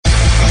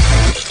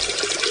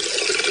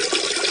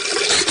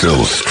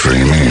Still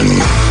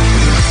streaming.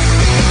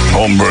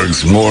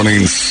 Holmberg's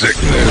Morning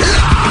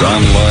Sickness.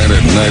 Online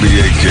at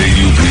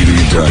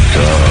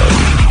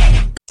 98kupd.com.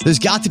 There's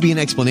got to be an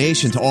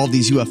explanation to all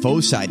these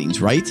UFO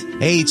sightings, right?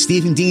 Hey, it's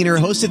Stephen Diener,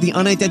 host of the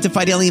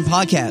Unidentified Alien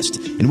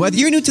Podcast. And whether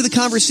you're new to the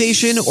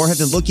conversation or have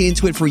been looking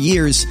into it for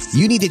years,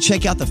 you need to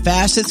check out the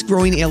fastest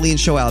growing alien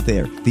show out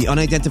there, the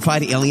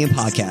Unidentified Alien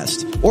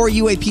Podcast, or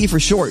UAP for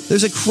short.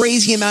 There's a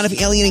crazy amount of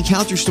alien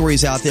encounter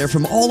stories out there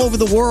from all over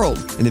the world.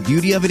 And the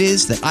beauty of it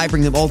is that I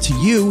bring them all to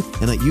you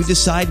and let you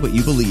decide what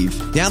you believe.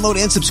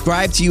 Download and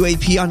subscribe to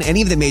UAP on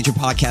any of the major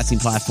podcasting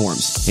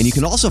platforms. And you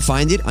can also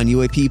find it on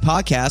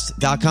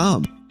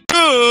UAPpodcast.com.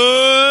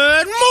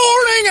 Good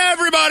morning,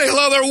 everybody.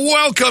 Hello there.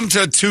 Welcome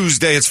to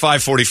Tuesday. It's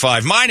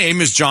 5:45. My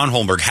name is John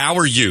Holmberg. How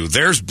are you?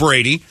 There's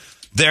Brady.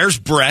 There's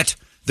Brett.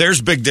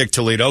 There's Big Dick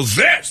Toledo.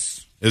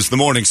 This is the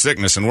Morning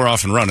Sickness, and we're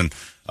off and running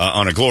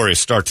on a glorious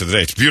start to the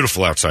day. It's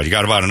beautiful outside. You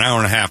got about an hour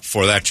and a half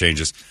before that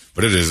changes,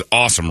 but it is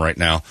awesome right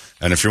now.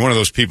 And if you're one of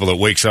those people that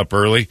wakes up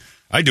early,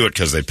 I do it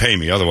because they pay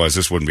me. Otherwise,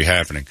 this wouldn't be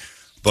happening.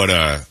 But,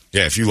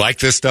 yeah, if you like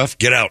this stuff,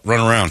 get out,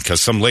 run around,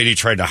 because some lady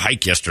tried to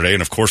hike yesterday,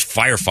 and, of course,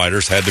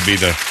 firefighters had to be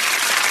the...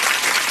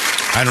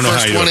 I don't know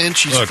first how you... First one in,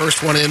 she's the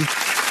first one in.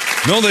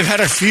 No, they've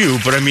had a few,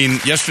 but, I mean,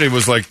 yesterday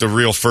was like the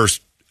real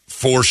first,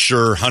 for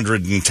sure,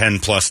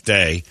 110-plus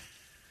day.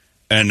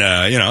 And,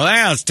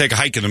 let's take a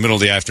hike in the middle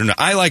of the afternoon.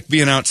 I like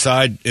being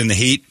outside in the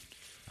heat.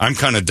 I'm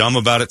kind of dumb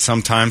about it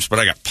sometimes, but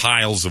I got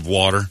piles of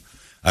water.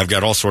 I've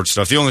got all sorts of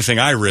stuff. The only thing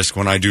I risk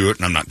when I do it,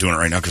 and I'm not doing it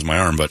right now because of my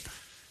arm, but...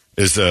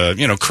 is,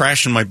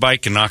 crashing my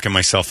bike and knocking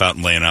myself out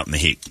and laying out in the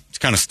heat. It's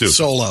kind of stupid.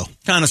 Solo.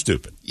 Kind of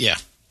stupid. Yeah.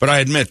 But I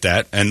admit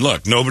that. And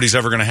look, nobody's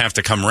ever going to have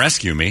to come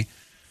rescue me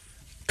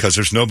because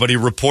there's nobody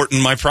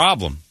reporting my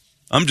problem.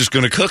 I'm just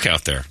going to cook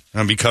out there.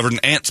 I'll be covered in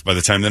ants by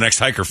the time the next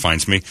hiker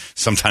finds me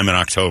sometime in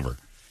October.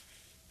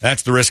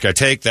 That's the risk I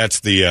take.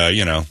 That's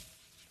the,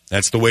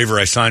 that's the waiver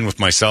I sign with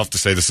myself to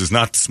say this is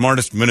not the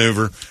smartest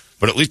maneuver,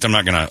 but at least I'm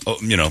not going to,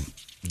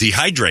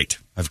 dehydrate.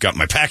 I've got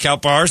my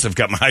pack-out bars. I've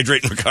got my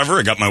hydrate and recover.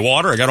 I got my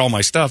water. I got all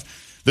my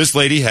stuff. This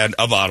lady had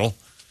a bottle.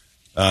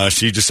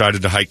 She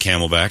decided to hike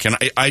Camelback. And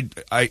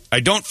I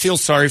don't feel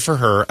sorry for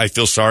her. I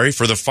feel sorry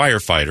for the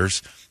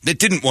firefighters that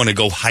didn't want to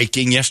go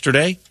hiking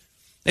yesterday.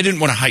 They didn't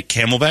want to hike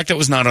Camelback. That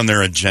was not on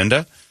their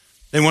agenda.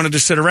 They wanted to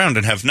sit around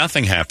and have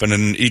nothing happen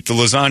and eat the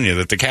lasagna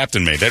that the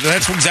captain made.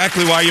 That's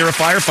exactly why you're a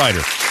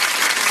firefighter.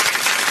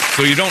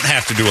 So you don't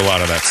have to do a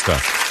lot of that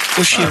stuff.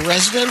 Was she a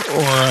resident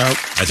or a...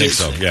 I think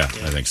so, yeah.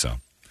 I think so.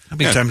 How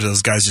many times do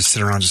those guys just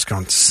sit around just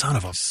going, son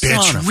of a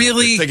bitch,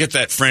 really? They get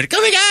that frantic, oh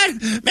my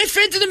God, my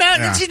friend's in the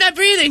mountains, He's not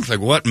breathing. It's like,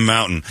 what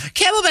mountain?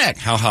 Camelback.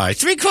 How high?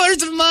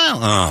 3/4 of a mile.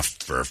 Oh,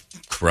 for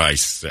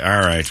Christ. All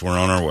right, we're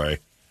on our way.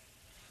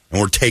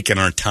 And we're taking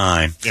our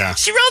time. Yeah.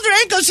 She rolled her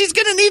ankle. She's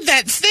going to need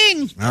that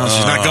thing. Well,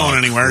 she's not going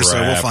anywhere, crap. So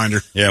we'll find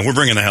her. Yeah, we're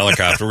bringing the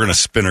helicopter. We're going to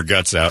spin her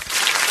guts out.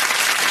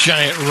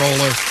 Giant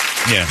roller.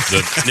 Yeah,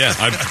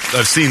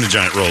 I've seen the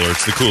giant roller.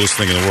 It's the coolest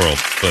thing in the world.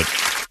 But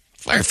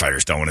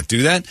firefighters don't want to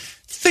do that.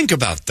 Think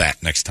about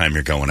that next time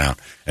you're going out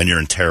and you're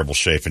in terrible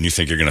shape and you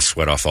think you're going to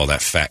sweat off all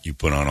that fat you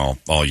put on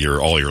all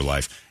your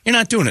life. You're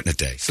not doing it in a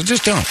day, so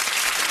just don't.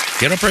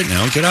 Get up right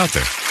now and get out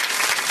there.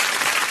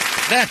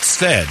 That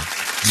said,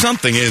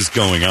 something is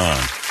going on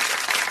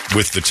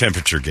with the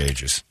temperature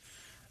gauges.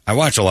 I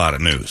watch a lot of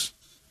news.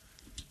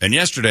 And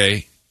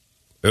yesterday,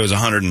 it was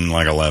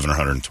 111 or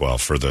 112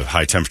 for the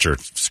high temperature at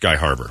Sky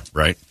Harbor,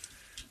 right?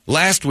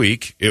 Last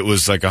week, it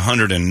was like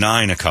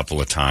 109 a couple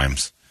of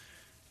times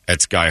at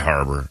Sky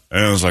Harbor,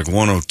 and it was like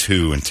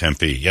 102 in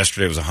Tempe.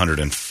 Yesterday, it was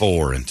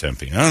 104 in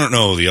Tempe. I don't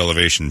know the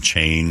elevation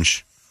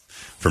change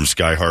from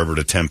Sky Harbor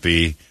to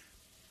Tempe,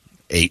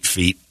 8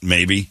 feet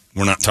maybe.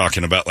 We're not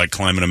talking about like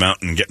climbing a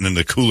mountain and getting in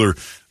the cooler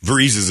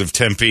breezes of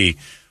Tempe.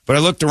 But I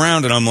looked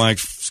around, and I'm like,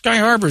 Sky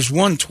Harbor's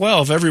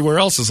 112. Everywhere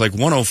else is like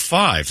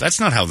 105. That's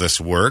not how this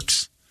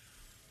works.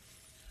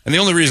 And the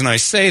only reason I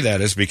say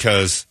that is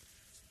because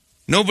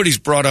nobody's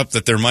brought up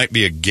that there might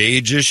be a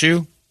gauge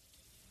issue.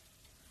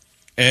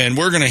 And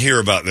we're going to hear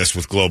about this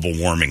with global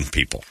warming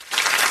people.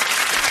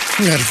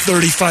 We had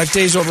 35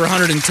 days over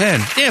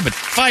 110. Yeah, but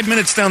 5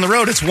 minutes down the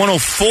road, it's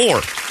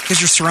 104. Because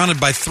you're surrounded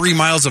by 3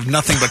 miles of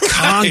nothing but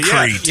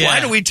concrete. Yeah.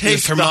 Why do we take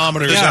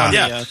thermometers on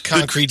the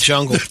concrete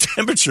jungle? The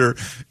temperature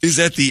is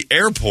at the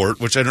airport,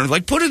 which I don't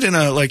like. Put it in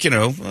a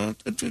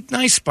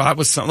nice spot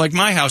with something like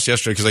my house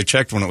yesterday because I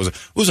checked when it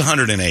was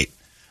 108.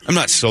 I'm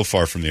not so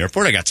far from the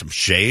airport. I got some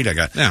shade.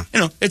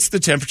 It's the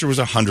temperature was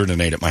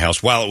 108 at my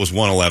house while it was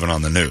 111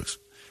 on the news.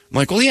 I'm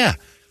like, well, yeah,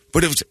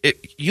 but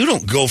you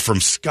don't go from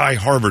Sky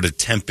Harbor to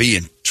Tempe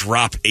and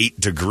drop 8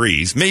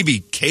 degrees. Maybe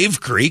Cave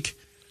Creek,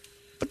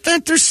 but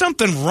there's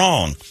something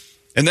wrong.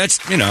 And that's,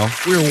 we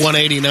were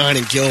 189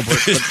 in Gilbert,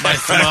 but my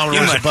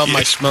thermometer was above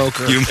my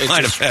smoker. You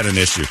might have had an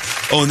issue.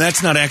 Oh, and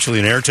that's not actually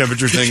an air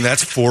temperature thing.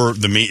 That's for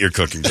the meat you're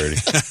cooking, Brady.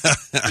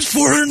 It's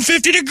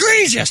 450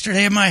 degrees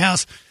yesterday at my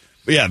house.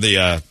 But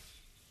yeah,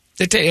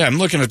 I'm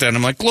looking at that, and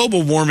I'm like,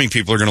 global warming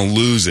people are going to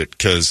lose it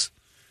because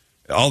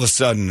all of a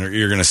sudden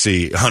you're going to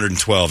see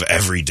 112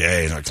 every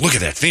day. And like, look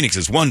at that. Phoenix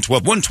is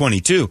 112,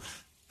 122.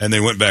 And they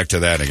went back to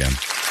that again.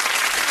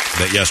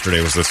 That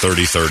yesterday was the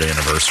 33rd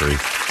anniversary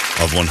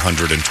of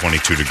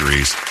 122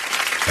 degrees.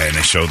 And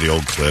they showed the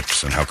old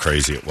clips and how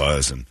crazy it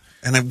was. And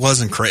it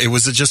wasn't crazy. It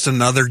was just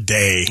another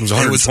day. It was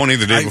 120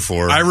 the day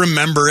before. I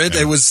remember it.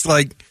 Yeah. It was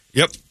like,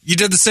 yep. You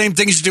did the same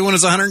thing as you do when it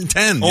was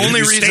 110.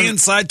 Only reason, stay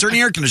inside, turn the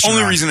air conditioner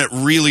Only on. reason it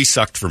really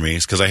sucked for me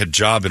is because I had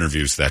job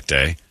interviews that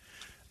day.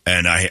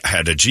 And I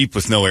had a Jeep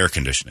with no air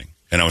conditioning.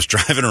 And I was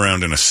driving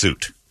around in a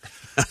suit.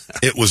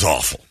 It was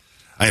awful.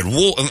 I had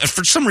wool. And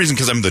for some reason,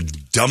 because I'm the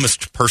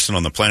dumbest person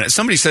on the planet. If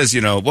somebody says,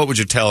 what would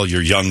you tell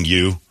your young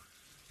you?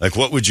 Like,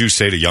 what would you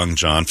say to young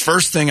John?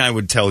 First thing I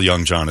would tell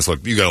young John is,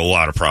 look, you got a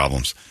lot of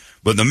problems.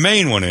 But the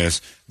main one is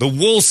the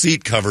wool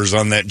seat covers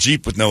on that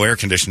Jeep with no air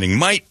conditioning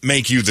might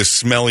make you the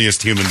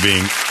smelliest human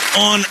being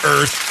on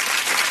earth.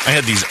 I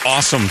had these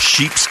awesome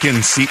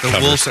sheepskin seat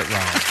covers. Wool sit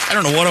wrong. I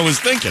don't know what I was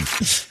thinking.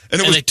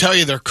 And they tell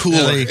you they're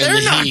cooler.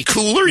 They're not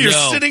cooler. You're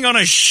No. sitting on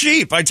a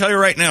sheep. I tell you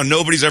right now,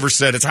 nobody's ever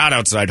said it's hot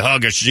outside.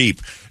 Hug a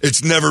sheep.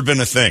 It's never been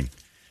a thing.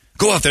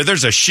 Go out there.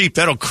 There's a sheep.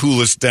 That'll cool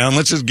us down.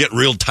 Let's just get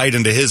real tight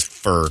into his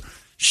fur.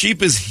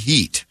 Sheep is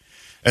heat.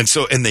 And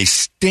they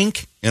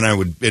stink, and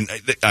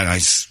I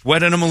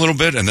sweat in them a little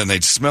bit, and then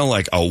they'd smell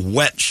like a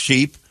wet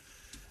sheep.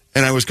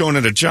 And I was going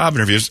into job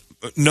interviews.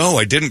 No,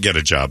 I didn't get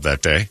a job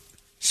that day,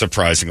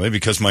 surprisingly,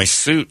 because my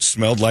suit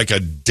smelled like a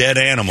dead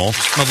animal.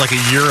 Smelled like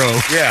a Euro.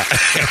 Yeah.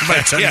 By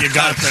the time you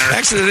got there.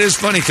 Actually, it is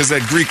funny, because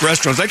that Greek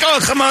restaurant's like, oh,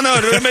 come on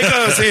out, make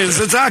us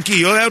Sazaki,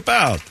 you'll help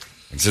out.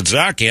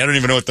 Sazaki, I don't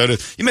even know what that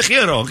is.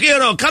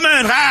 Hiro, come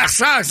on, it's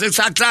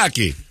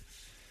Sazaki.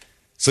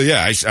 So,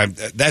 yeah, I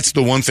that's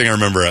the one thing I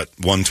remember at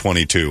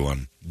 122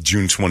 on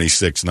June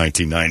 26,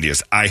 1990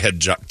 is I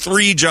had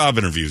 3 job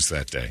interviews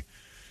that day.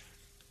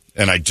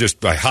 And I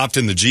hopped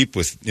in the Jeep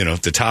with,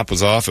 the top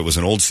was off. It was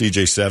an old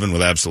CJ7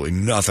 with absolutely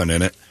nothing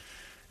in it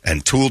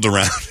and tooled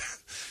around,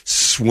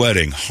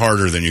 sweating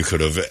harder than you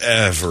could have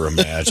ever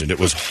imagined. It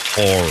was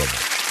horrible.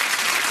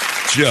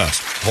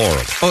 Just horrible.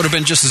 Oh, it would have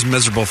been just as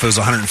miserable if it was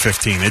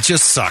 115. It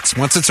just sucks.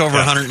 Once it's over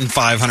 105,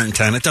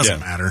 110, it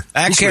doesn't matter.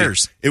 Actually, who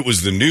cares? It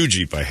was the new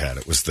Jeep I had.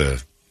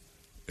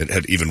 It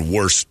had even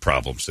worse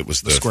problems. It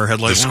was the square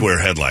headlight square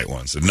headlight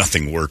ones. And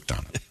nothing worked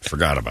on it.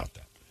 Forgot about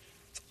that.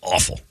 It's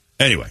awful.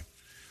 Anyway.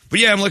 But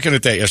yeah, I'm looking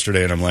at that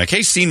yesterday and I'm like,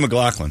 hey, Sean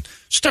McLaughlin,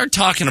 start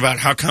talking about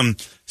how come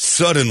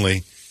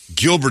suddenly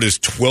Gilbert is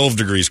 12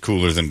 degrees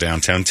cooler than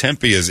downtown.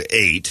 Tempe is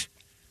 8.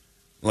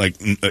 Like,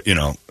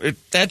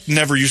 that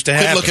never used to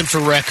happen. Quit looking for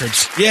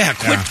records. Yeah,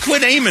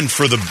 quit aiming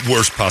for the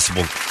worst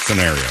possible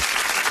scenario.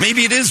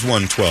 Maybe it is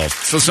 112.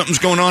 So something's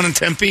going on in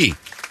Tempe.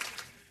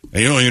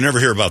 And you never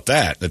hear about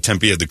that. That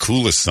Tempe had the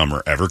coolest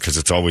summer ever because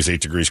it's always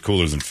 8 degrees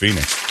cooler than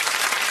Phoenix.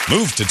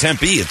 Move to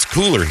Tempe. It's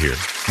cooler here.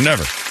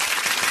 Never.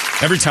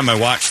 Every time I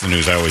watch the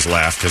news, I always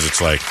laugh because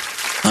it's like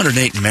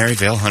 108 in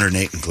Maryvale,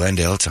 108 in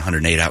Glendale, it's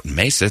 108 out in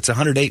Mesa, it's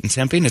 108 in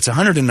Tempe, and it's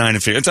 109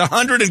 in Phoenix. It's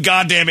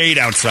 108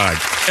 outside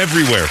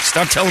everywhere.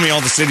 Stop telling me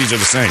all the cities are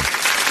the same.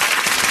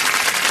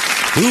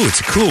 Ooh, it's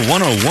a cool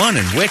 101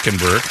 in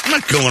Wickenburg. I'm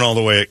not going all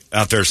the way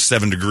out there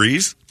 7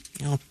 degrees.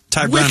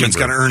 Ty Brennan's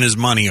got to earn his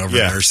money over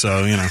there,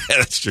 so, Yeah,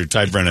 that's true.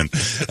 Ty Brennan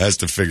has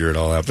to figure it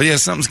all out. But, yeah,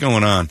 something's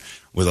going on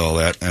with all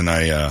that, and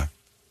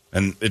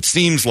and it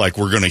seems like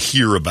we're going to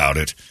hear about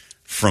it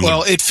from...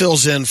 Well, it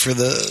fills in for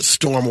the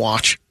storm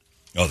watch.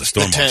 Oh, the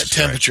storm watch.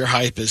 Temperature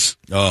hype is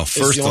first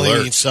the only alert. thing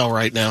you can sell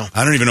right now.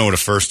 I don't even know what a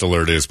first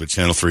alert is, but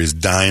Channel 3 is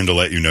dying to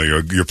let you know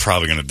you're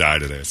probably going to die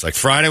today. It's like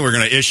Friday, we're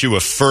going to issue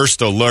a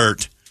first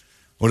alert.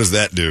 What does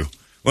that do?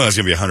 Well, it's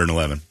going to be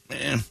 111.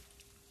 Man,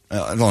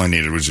 all I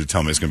needed was you to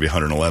tell me it's going to be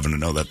 111 to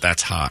know that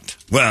that's hot.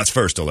 Well, it's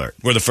first alert.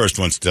 We're the first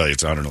ones to tell you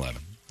it's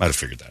 111. I'd have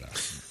figured that out.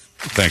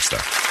 Thanks, Doug.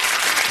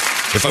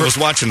 If I was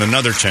watching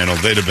another channel,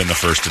 they'd have been the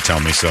first to tell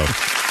me so.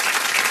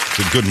 It's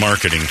a good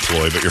marketing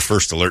ploy, but your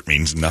first alert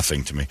means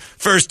nothing to me.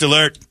 First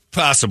alert,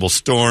 possible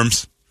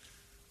storms.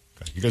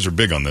 Okay, you guys are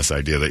big on this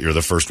idea that you're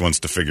the first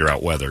ones to figure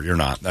out weather. You're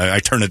not. I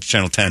turn it to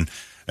Channel 10,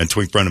 and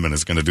Twink Brenneman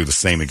is going to do the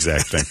same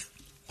exact thing.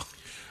 You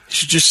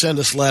should just send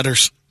us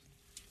letters.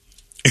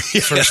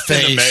 First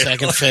phase,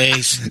 second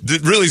phase.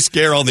 Did really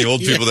scare all the old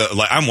people that,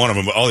 like, I'm one of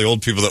them, but all the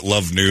old people that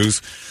love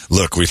news.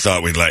 Look, we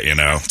thought we'd let you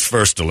know.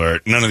 First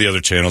alert. None of the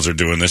other channels are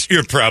doing this.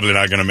 You're probably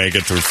not going to make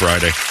it through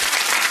Friday.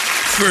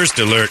 First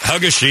alert,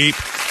 hug a sheep.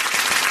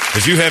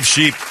 If you have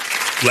sheep,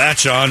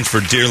 latch on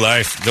for dear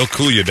life. They'll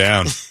cool you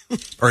down.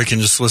 Or you can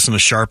just listen to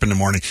Sharp in the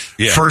morning.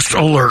 Yeah. First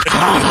alert.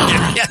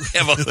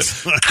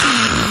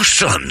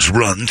 Sons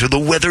run to the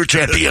weather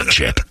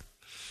championship.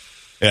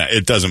 Yeah,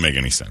 it doesn't make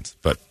any sense.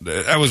 But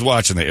I was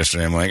watching that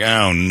yesterday. I'm like,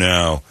 oh,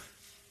 no.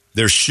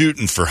 They're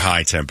shooting for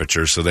high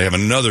temperatures, so they have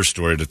another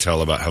story to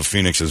tell about how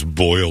Phoenix is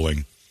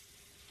boiling.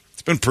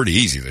 It's been pretty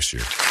easy this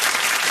year.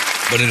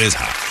 But it is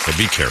hot, so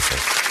be careful.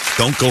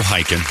 Don't go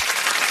hiking.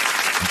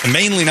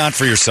 Mainly not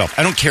for yourself.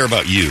 I don't care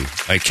about you.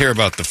 I care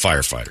about the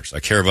firefighters. I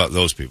care about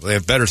those people. They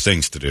have better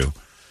things to do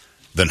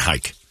than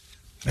hike.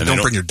 And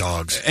don't bring your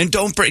dogs. And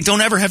don't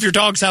ever have your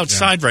dogs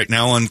outside right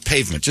now on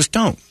pavement. Just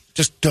don't.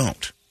 Just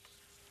don't.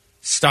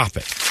 Stop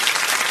it.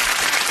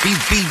 Be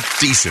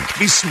decent.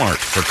 Be smart,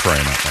 for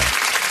crying out loud.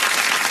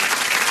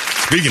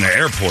 Speaking of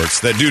airports,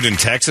 that dude in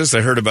Texas,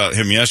 I heard about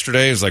him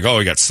yesterday. He was like,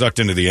 he got sucked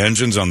into the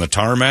engines on the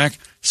tarmac.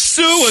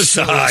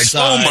 Suicide.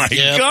 Oh, my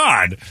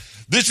God.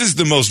 This is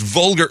the most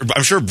vulgar.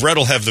 I'm sure Brett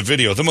will have the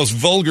video. The most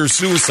vulgar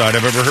suicide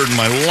I've ever heard in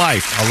my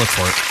life. I'll look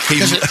for it.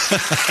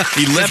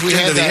 He leapt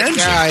into the engine.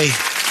 Guy,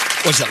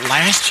 was it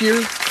last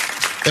year?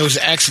 It was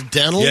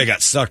accidental? Yeah,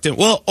 got sucked in.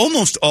 Well,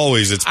 almost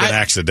always it's been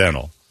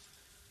accidental.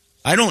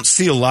 I don't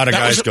see a lot of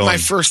guys going. That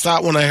was my first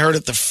thought when I heard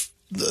it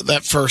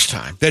that first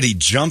time. That he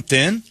jumped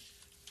in?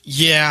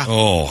 Yeah.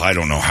 Oh, I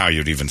don't know how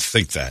you'd even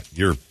think that.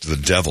 You're the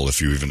devil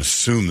if you even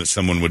assume that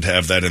someone would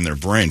have that in their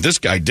brain. This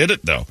guy did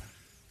it, though.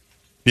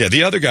 Yeah,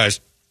 the other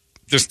guys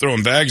just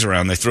throwing bags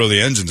around, they throw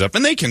the engines up,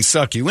 and they can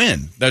suck you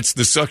in. That's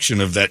the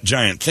suction of that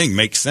giant thing.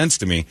 Makes sense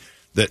to me,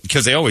 that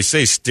because they always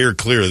say steer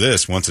clear of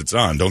this once it's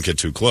on. Don't get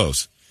too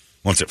close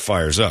once it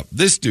fires up.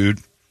 This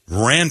dude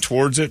ran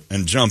towards it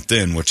and jumped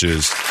in, which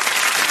is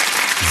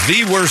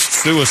the worst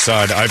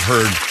suicide I've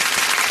heard.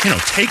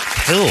 Take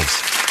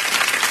pills.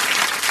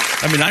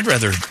 I mean, I'd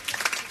rather...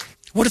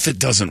 What if it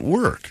doesn't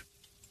work?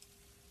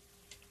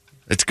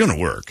 It's going to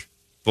work.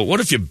 But what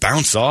if you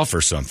bounce off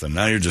or something?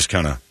 Now you're just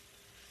kind of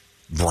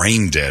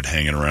brain dead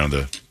hanging around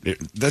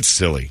that's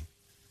silly.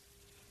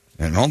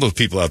 And all those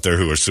people out there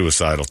who are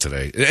suicidal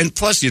today. And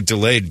plus you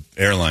delayed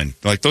airline.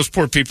 Like those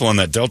poor people on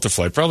that Delta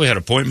flight probably had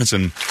appointments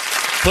and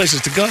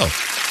places to go.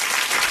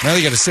 Now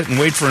they got to sit and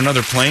wait for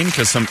another plane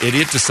because some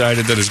idiot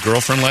decided that his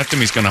girlfriend left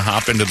him. He's going to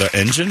hop into the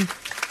engine.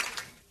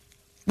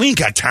 We ain't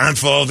got time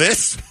for all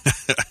this.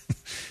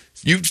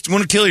 You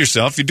want to kill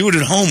yourself, you do it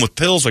at home with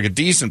pills like a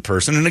decent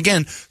person. And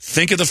again,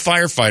 think of the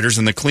firefighters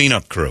and the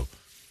cleanup crew.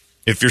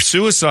 If you're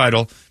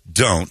suicidal,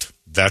 don't.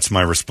 That's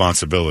my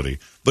responsibility.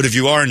 But if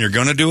you are and you're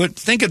going to do it,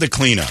 think of the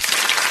cleanup.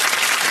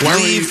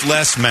 Leave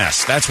less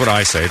mess. That's what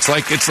I say. It's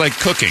like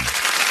cooking.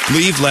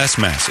 Leave less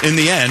mess. In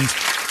the end,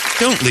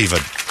 don't leave a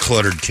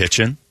cluttered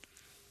kitchen.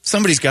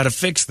 Somebody's got to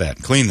fix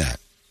that, clean that.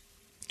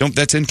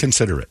 That's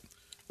inconsiderate.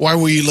 Why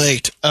were you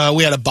late?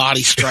 We had a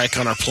body strike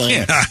on our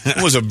plane.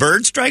 It was a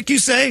bird strike, you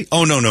say?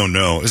 Oh, no.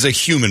 It was a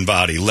human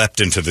body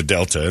leapt into the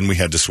Delta, and we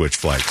had to switch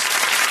flights.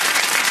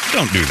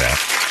 Don't do that.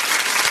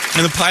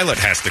 And the pilot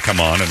has to come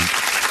on and...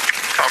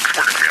 Folks,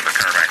 we're going to be on the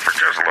tarmac for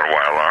just a little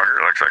while longer.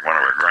 Looks like one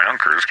of our ground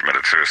crews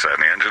committed suicide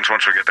in the engines.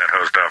 Once we get that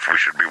hosed off,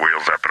 we should be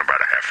wheels up in about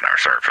a half an hour.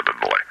 Sorry for the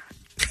delay.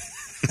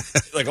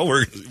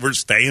 We're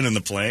staying in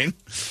the plane?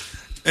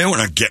 And we're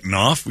not getting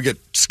off. We got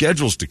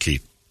schedules to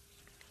keep.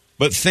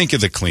 But think of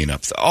the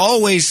cleanups.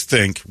 Always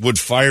think, would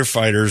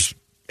firefighters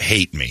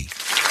hate me?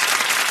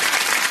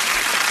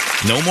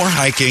 No more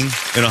hiking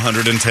in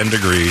 110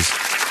 degrees.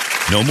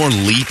 No more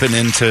leaping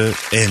into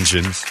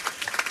engines.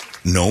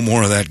 No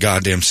more of that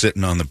goddamn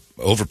sitting on the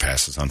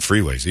overpasses on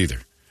freeways either.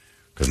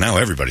 Because now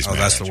everybody's mad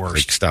that's at the you.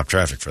 worst. They stop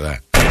traffic for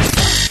that.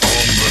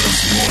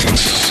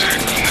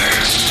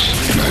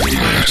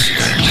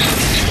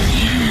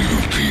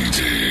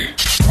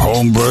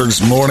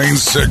 Holmberg's Morning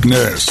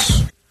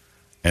Sickness.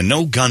 And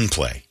no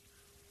gunplay.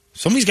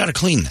 Somebody's got to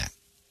clean that.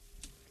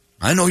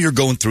 I know you're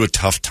going through a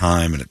tough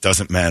time and it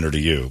doesn't matter to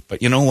you.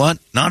 But you know what?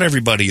 Not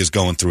everybody is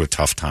going through a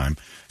tough time.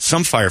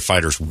 Some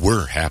firefighters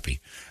were happy.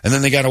 And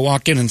then they got to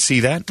walk in and see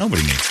that.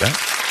 Nobody needs that.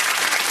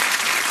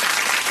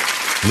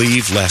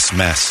 Leave less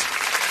mess.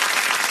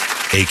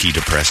 Achy,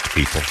 depressed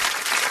people.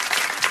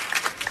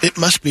 It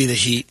must be the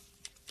heat.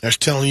 I was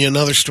telling you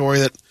another story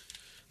that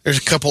there's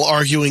a couple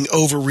arguing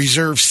over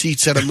reserved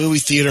seats at a movie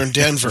theater in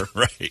Denver.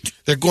 Right.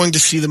 They're going to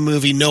see the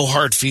movie No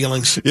Hard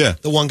Feelings. Yeah.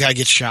 The one guy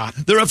gets shot.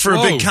 They're up for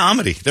a big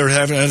comedy. They're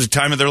having the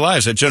time of their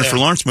lives. That Jennifer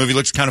Lawrence movie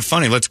looks kind of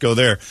funny. Let's go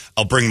there.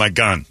 I'll bring my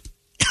gun.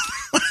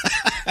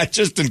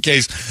 Just in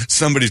case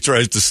somebody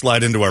tries to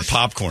slide into our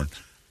popcorn.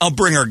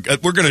 We're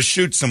going to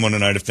shoot someone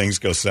tonight if things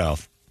go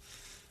south.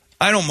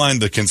 I don't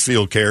mind the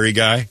concealed carry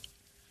guy.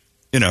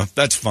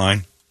 That's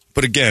fine.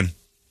 But again,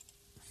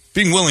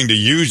 being willing to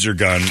use your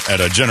gun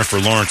at a Jennifer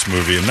Lawrence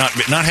movie and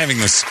not having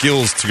the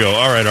skills to go,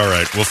 all right,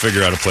 we'll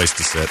figure out a place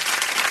to sit.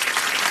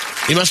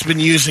 He must have been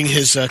using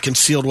his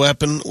concealed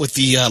weapon with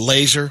the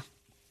laser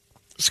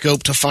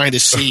scope to find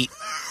his seat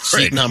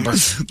number.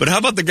 But how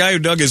about the guy who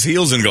dug his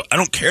heels and go, I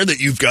don't care that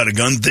you've got a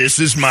gun. This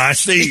is my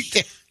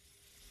seat.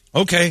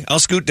 Okay, I'll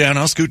scoot down.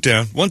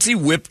 Once he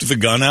whipped the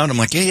gun out, I'm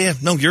like,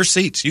 no, your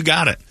seats. You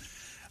got it.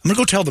 I'm going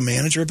to go tell the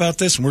manager about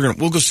this, and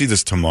we'll go see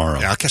this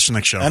tomorrow. Yeah, I'll catch the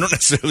next show. I don't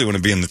necessarily want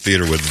to be in the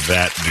theater with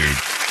that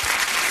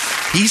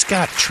dude. He's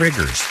got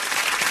triggers.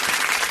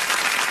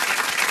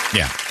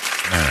 Yeah,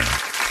 I don't know.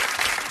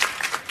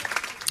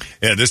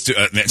 Yeah,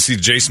 this see,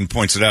 Jason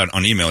points it out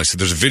on email. He said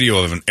there's a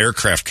video of an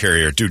aircraft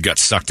carrier. Dude got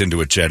sucked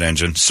into a jet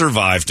engine,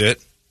 survived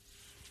it.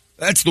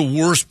 That's the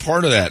worst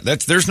part of that.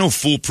 There's no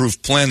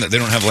foolproof plan that they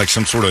don't have like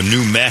some sort of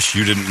new mesh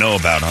you didn't know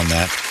about on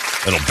that.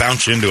 That'll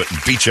bounce you into it and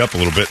beat you up a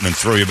little bit and then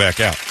throw you back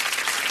out.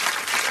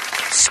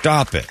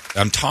 Stop it.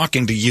 I'm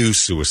talking to you,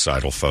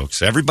 suicidal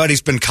folks.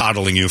 Everybody's been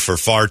coddling you for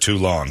far too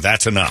long.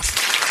 That's enough.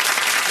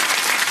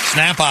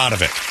 Snap out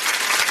of it.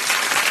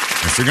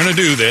 If you're going to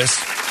do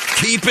this,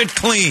 keep it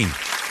clean.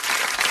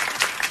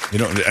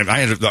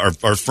 I had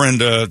our friend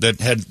that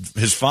had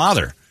his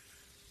father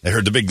They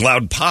heard the big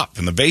loud pop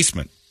in the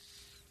basement.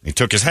 He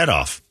took his head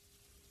off.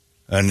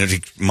 And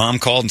Mom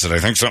called and said, I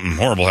think something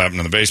horrible happened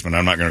in the basement.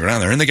 I'm not going to go down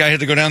there. And the guy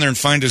had to go down there and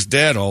find his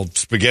dad all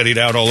spaghettied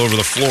out all over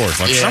the floor. It's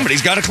like,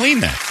 somebody's got to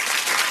clean that.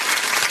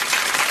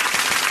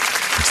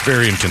 It's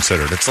very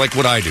inconsiderate. It's like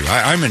what I do.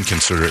 I'm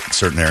inconsiderate in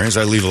certain areas.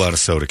 I leave a lot of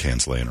soda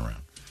cans laying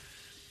around.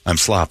 I'm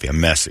sloppy. I'm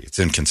messy. It's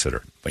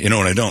inconsiderate. But you know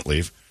what I don't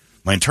leave?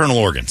 My internal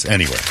organs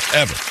anywhere,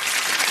 ever.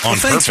 On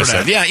purpose. For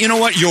that. Yeah, you know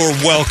what? You're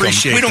welcome.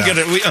 We don't get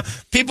it.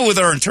 People with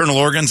our internal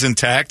organs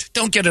intact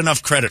don't get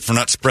enough credit for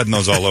not spreading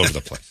those all over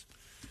the place.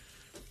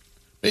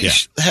 You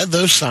had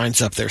those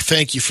signs up there.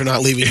 Thank you for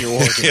not leaving your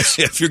organs.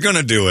 If you're going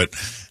to do it,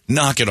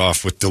 knock it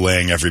off with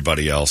delaying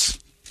everybody else.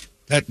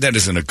 That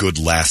isn't a good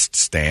last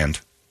stand.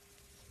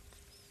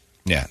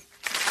 Yeah.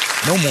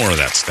 No more of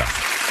that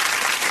stuff.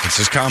 It's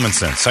just common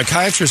sense.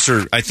 Psychiatrists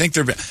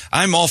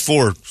I'm all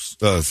for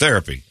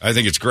therapy. I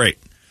think it's great.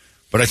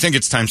 But I think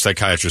it's time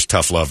psychiatrists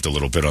tough-loved a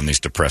little bit on these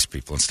depressed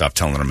people and stop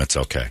telling them it's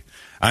okay.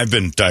 I've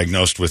been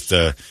diagnosed with,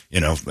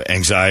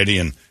 anxiety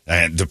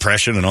and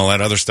depression and all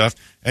that other stuff.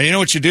 And you know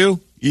what you do?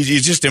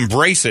 You just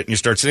embrace it and you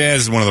start saying,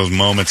 this is one of those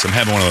moments. I'm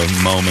having one of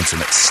those moments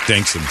and it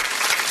stinks.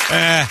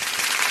 And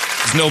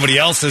it's nobody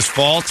else's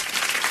fault.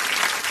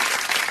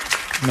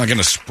 I'm not going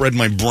to spread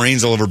my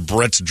brains all over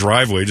Brett's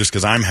driveway just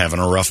because I'm having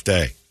a rough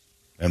day.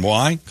 And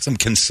why? Because I'm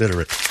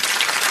considerate.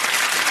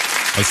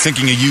 I was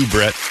thinking of you,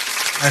 Brett.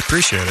 I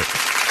appreciate it.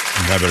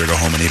 I better go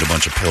home and eat a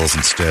bunch of pills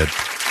instead.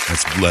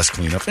 It's less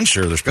cleanup. And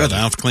sure, there's good. I don't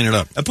have to clean it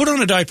up. Put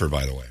on a diaper,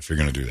 by the way, if you're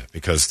going to do that.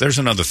 Because there's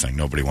another thing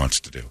nobody wants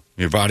to do.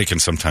 Your body can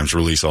sometimes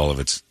release all of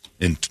its,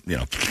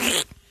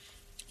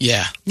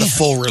 Yeah, the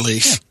full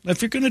release. Yeah.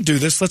 If you're going to do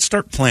this, let's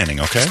start planning,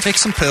 okay? Just take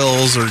some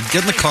pills or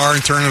get in the car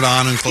and turn it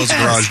on and close the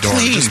garage door.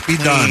 Just be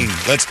done.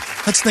 Let's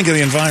think of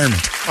the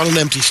environment. On an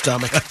empty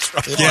stomach. That's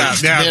right.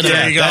 Yeah,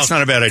 there you go. That's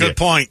not a bad idea. Good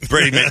point.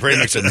 Brady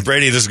makes it.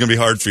 Brady, this is going to be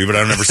hard for you, but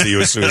I don't ever see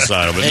you as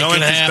suicidal. But no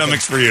empty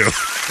stomachs for you.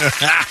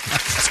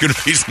 It's going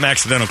to be some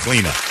accidental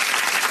cleanup.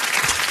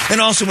 And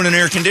also in an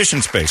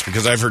air-conditioned space,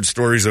 because I've heard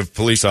stories of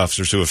police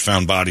officers who have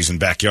found bodies in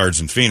backyards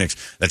in Phoenix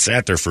that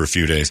sat there for a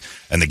few days,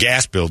 and the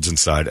gas builds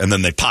inside, and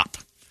then they pop.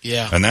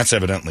 Yeah. And that's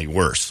evidently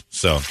worse.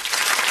 So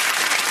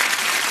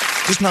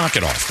just knock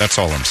it off. That's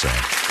all I'm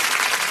saying.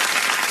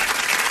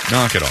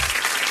 Knock it off.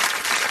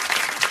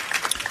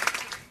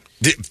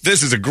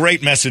 This is a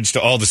great message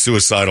to all the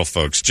suicidal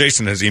folks.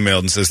 Jason has emailed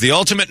and says, the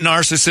ultimate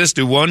narcissist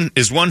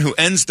is one who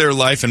ends their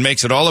life and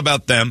makes it all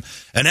about them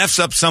and F's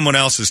up someone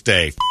else's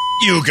day.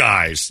 You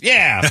guys.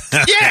 Yeah.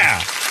 Yeah.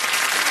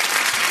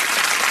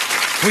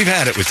 We've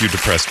had it with you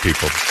depressed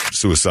people,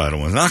 suicidal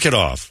ones. Knock it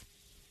off.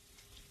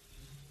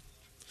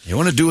 You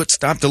want to do it?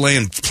 Stop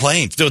delaying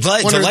planes. That's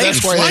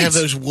why they have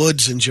those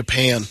woods in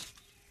Japan.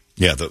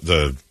 Yeah,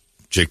 the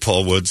Jake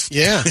Paul woods.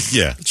 Yeah.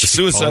 Yeah, the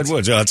suicide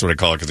woods. Yeah, that's what I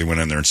call it because he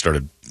went in there and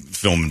started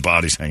filming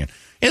bodies hanging.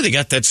 Yeah, they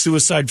got that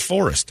suicide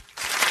forest.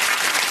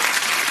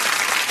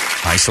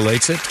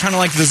 Isolates it, kind of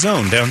like the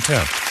Zone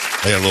downtown.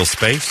 They got a little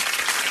space.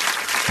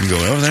 You go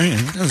over there,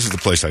 this is the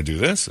place I do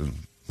this, and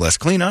less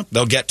cleanup.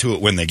 They'll get to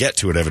it when they get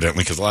to it,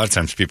 evidently, because a lot of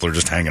times people are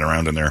just hanging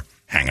around in there,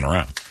 hanging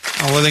around.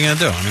 Oh, what are they going to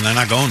do? I mean, they're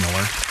not going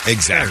nowhere.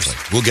 Exactly.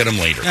 We'll get them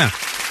later. Yeah.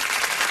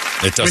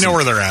 We know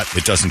where they're at.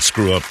 It doesn't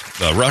screw up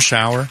rush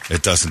hour.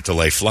 It doesn't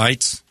delay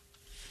flights.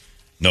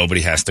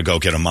 Nobody has to go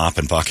get a mop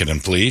and bucket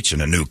and bleach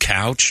and a new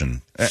couch.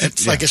 And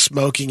it's like a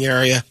smoking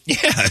area. Yeah,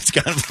 it's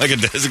kind of like a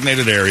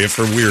designated area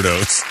for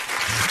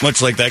weirdos.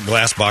 Much like that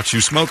glass box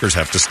you smokers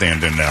have to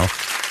stand in now.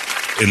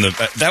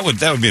 That would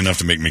be enough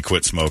to make me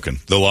quit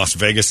smoking. The Las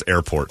Vegas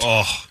airport.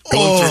 Going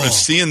through and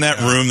seeing that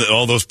room that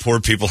all those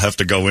poor people have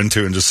to go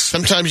into and just...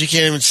 Sometimes you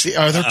can't even see.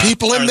 Are there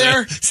people in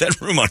there? Is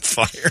that room on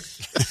fire?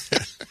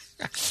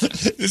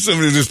 Is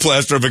somebody just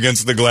plaster up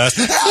against the glass?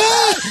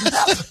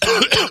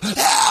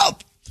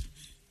 Help!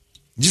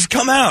 Just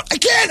come out. I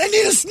can't. I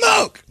need a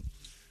smoke.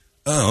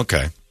 Oh,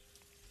 okay.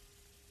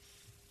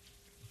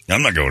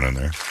 I'm not going in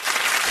there.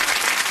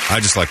 I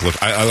just like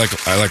look. I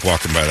like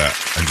walking by that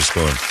and just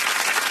going.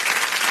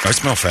 I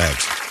smell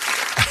fags.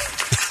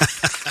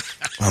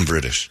 I'm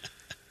British.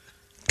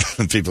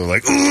 And people are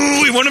like,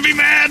 ooh, we want to be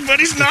mad, but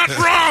he's not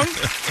wrong.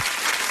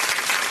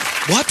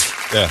 What?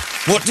 Yeah.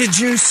 What did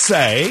you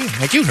say?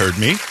 Like, you heard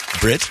me,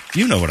 Brit.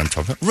 You know what I'm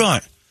talking about.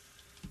 Right.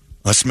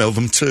 I smell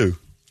them too.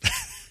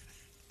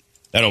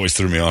 That always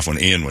threw me off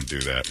when Ian would do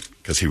that,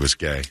 because he was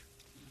gay.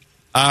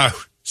 Oh,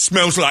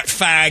 smells like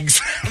fags.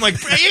 I'm like,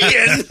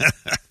 Ian!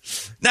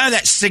 No,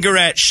 that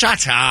cigarette.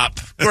 Shut up.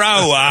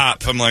 Grow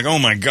up. I'm like, oh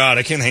my God,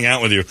 I can't hang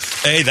out with you.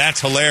 A, that's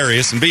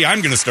hilarious. And B,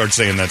 I'm going to start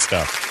saying that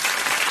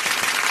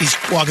stuff. He's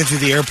walking through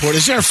the airport.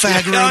 Is there a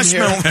fag room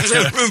here? There's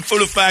a room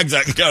full of fags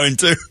I can go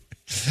into.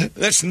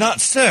 That's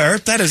not, sir.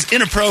 That is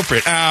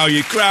inappropriate. Oh,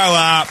 you grow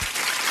up.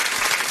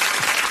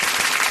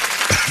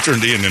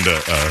 Turned Ian into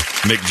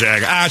Mick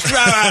Jagger.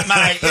 Grow up,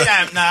 mate. You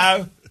don't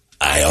know.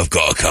 Hey, I've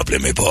got a couple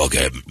in my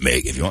pocket,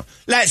 Mick, if you want.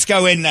 Let's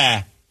go in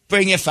there.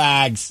 Bring your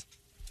fags.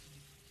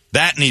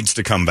 That needs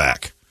to come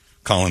back.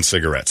 Calling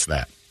cigarettes,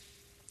 that.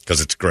 Because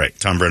it's great.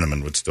 Tom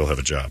Brenneman would still have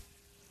a job.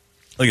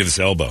 Look at this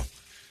elbow.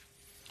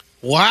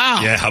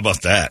 Wow. Yeah, how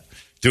about that?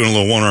 Doing a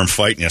little one-arm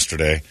fighting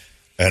yesterday.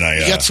 And I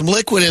you got some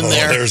liquid in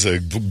there. There's a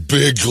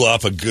big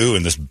glop of goo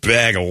in this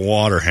bag of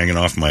water hanging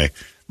off my...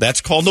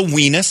 That's called a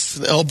weenus.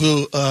 An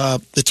elbow,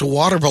 it's a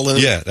water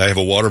balloon. Yeah, I have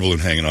a water balloon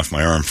hanging off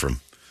my arm from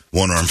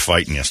one-arm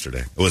fighting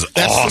yesterday. It was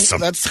awesome.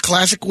 That's the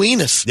classic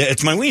weenus. Yeah,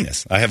 it's my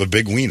weenus. I have a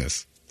big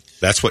weenus.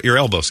 That's what your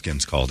elbow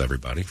skin's called,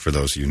 everybody, for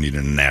those of you who need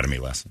an anatomy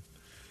lesson.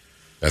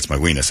 That's my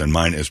weenus, and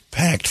mine is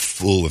packed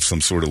full of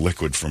some sort of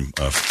liquid from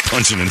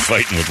punching and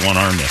fighting with one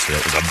arm yesterday.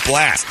 It was a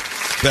blast.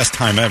 Best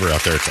time ever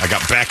out there. I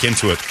got back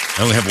into it.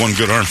 I only have one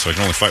good arm, so I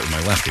can only fight with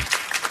my lefty.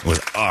 It was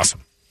awesome.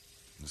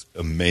 It was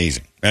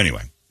amazing.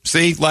 Anyway,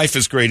 see, life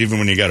is great even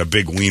when you got a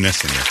big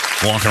weenus and you're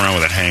walking around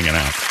with it hanging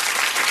out.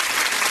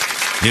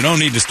 You don't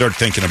need to start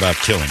thinking about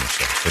killing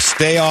yourself. So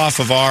stay off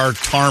of our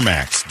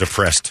tarmacs,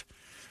 depressed.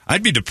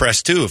 I'd be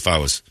depressed, too, if I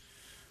was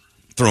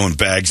throwing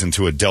bags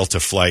into a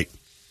Delta flight,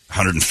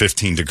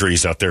 115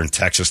 degrees out there in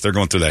Texas. They're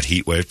going through that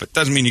heat wave, but it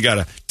doesn't mean you got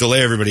to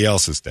delay everybody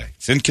else's day.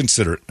 It's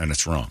inconsiderate, and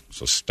it's wrong,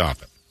 so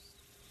stop it.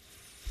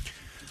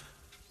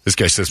 This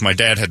guy says, my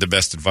dad had the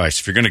best advice.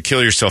 If you're going to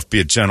kill yourself, be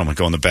a gentleman.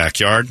 Go in the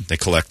backyard. They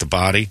collect the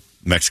body.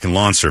 Mexican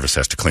lawn service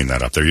has to clean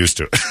that up. They're used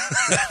to it.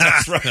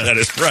 That's right. That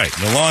is right.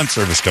 The lawn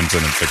service comes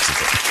in and fixes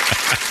it.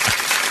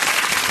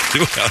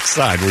 Do it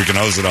outside where you can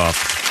hose it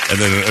off and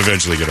then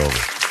eventually get over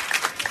it.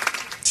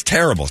 It's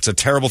terrible. It's a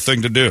terrible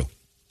thing to do.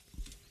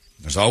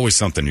 There's always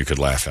something you could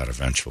laugh at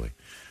eventually.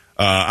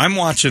 I'm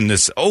watching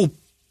this. Oh,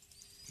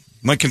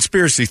 my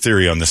conspiracy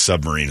theory on the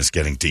submarine is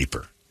getting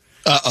deeper.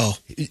 Uh-oh.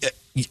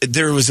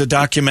 There was a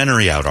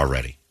documentary out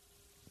already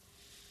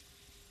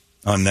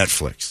on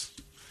Netflix.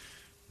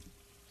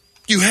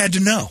 You had to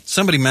know.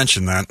 Somebody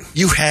mentioned that.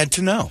 You had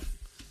to know.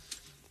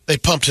 They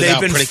pumped it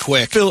out pretty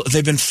quick.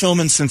 They've been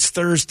filming since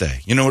Thursday.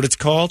 You know what it's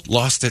called?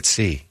 Lost at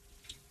Sea.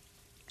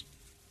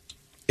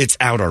 It's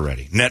out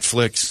already.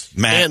 Netflix,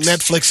 Max. And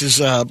Netflix is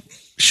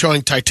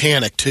showing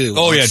Titanic, too.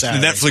 Oh, yeah.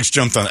 Saturday. Netflix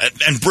jumped on it.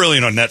 And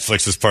brilliant on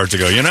Netflix's part to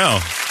go,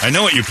 I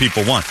know what you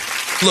people want.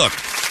 Look,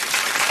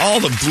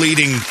 all the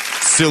bleeding,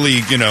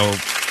 silly,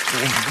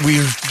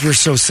 we're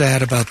so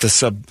sad about the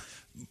sub.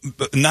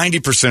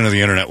 90% of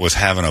the internet was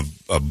having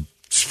a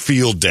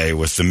field day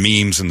with the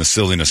memes and the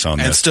silliness on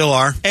this. And still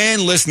are.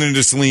 And listening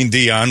to Celine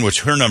Dion,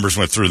 which her numbers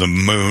went through the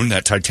moon.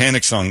 That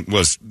Titanic song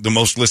was the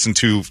most listened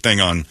to thing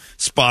on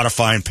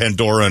Spotify and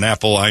Pandora and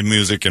Apple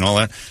iMusic and all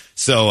that.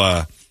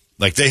 So,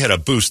 they had a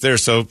boost there.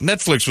 So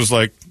Netflix was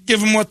like,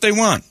 give them what they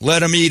want. Let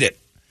them eat it.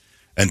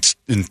 And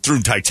threw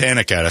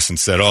Titanic at us and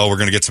said, we're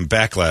going to get some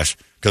backlash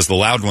because the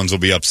loud ones will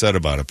be upset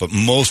about it. But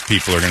most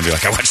people are going to be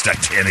like, I watched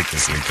Titanic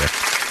this weekend.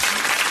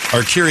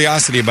 Our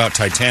curiosity about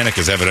Titanic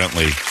is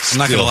evidently I'm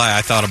not going to lie.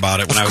 I thought about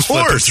it when I was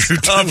flipping through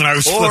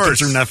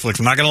Netflix.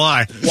 I'm not going to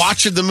lie.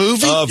 Watching the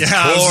movie? Of course.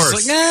 I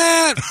was just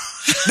like,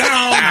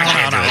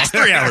 No. It's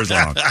 3 hours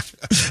long.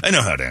 I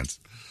know how it ends.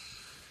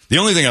 The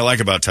only thing I like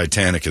about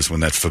Titanic is when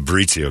that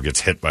Fabrizio gets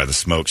hit by the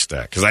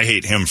smokestack, because I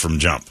hate him from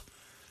jump.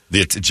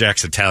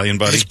 Jack's Italian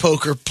buddy. His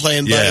poker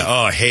playing buddy. Yeah,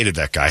 I hated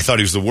that guy. I thought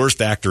he was the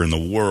worst actor in the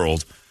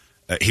world.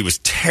 He was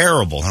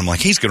terrible. I'm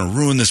like, he's going to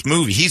ruin this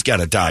movie. He's got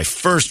to die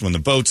first when the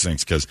boat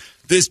sinks because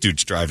this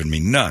dude's driving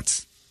me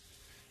nuts.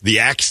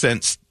 The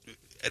accents.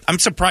 I'm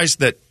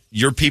surprised that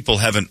your people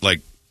haven't,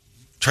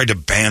 tried to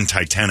ban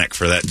Titanic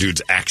for that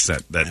dude's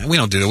accent. We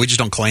don't do it. We just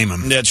don't claim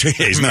him. Yeah,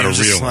 he's not a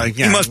real one.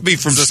 He must be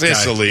from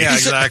Sicily. Yeah,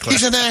 exactly.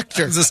 He's an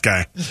actor. Who's this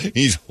guy?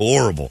 He's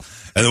horrible.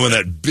 And then when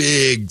that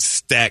big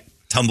stack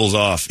tumbles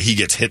off, he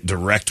gets hit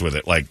direct with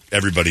it like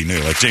everybody knew.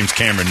 Like James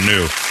Cameron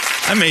knew.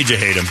 I made you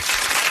hate him.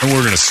 And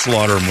we're going to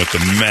slaughter him with the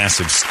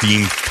massive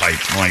steam pipe.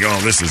 I'm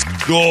like, this is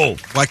gold.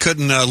 Why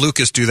couldn't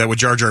Lucas do that with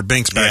Jar Jar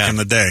Binks back in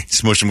the day?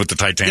 Smush him with the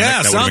Titanic.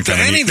 Yeah, that something,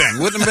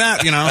 anything. Wouldn't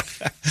have been,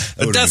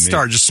 the Death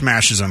Star just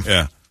smashes him.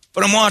 Yeah.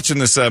 But I'm watching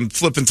this, I'm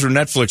flipping through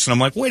Netflix, and I'm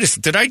like, wait a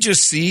second, did I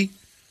just see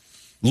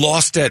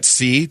Lost at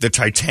Sea, the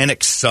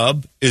Titanic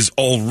sub, is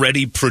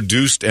already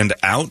produced and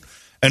out?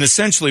 And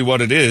essentially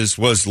what it is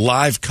was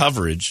live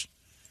coverage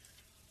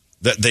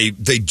that they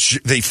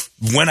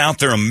went out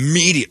there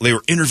immediately. They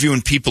were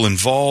interviewing people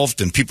involved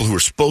and people who were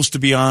supposed to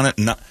be on it.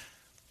 And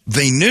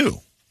they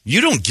knew.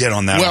 You don't get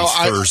on that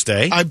on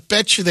Thursday. I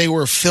bet you they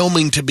were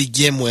filming to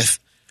begin with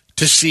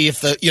to see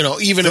if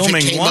even filming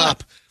if it came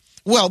up.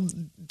 Well,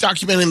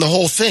 documenting the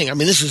whole thing. I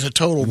mean, this is a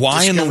total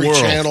Why in the world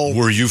Channel.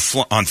 Were you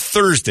on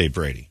Thursday,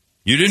 Brady?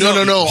 You didn't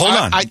know. No. Hold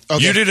on. Okay.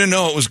 You didn't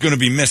know it was going to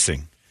be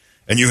missing.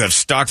 And you have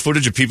stock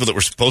footage of people that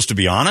were supposed to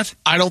be on it?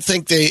 I don't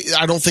think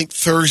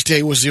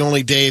Thursday was the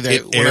only day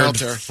that went out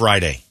there.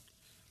 Friday.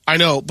 I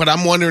know, but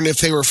I'm wondering if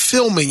they were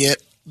filming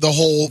it the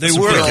whole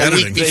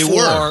week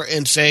before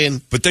and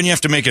saying. But then you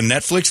have to make a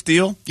Netflix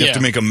deal. You have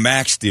to make a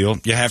Max deal.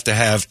 You have to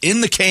have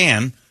in the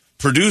can,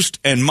 produced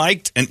and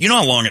mic'd. And you know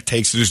how long it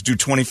takes to just do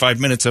 25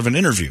 minutes of an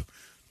interview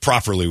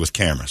properly with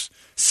cameras.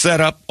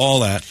 Set up, all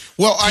that.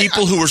 Well,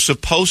 people who were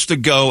supposed to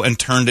go and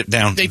turned it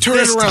down. They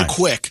turned it around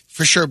quick,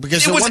 for sure.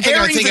 Because it was one thing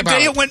airing I think the about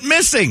day it went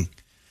missing.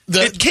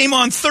 It came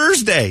on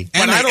Thursday.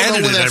 And I don't know when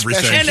edited that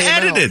everything. special And came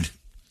edited. out.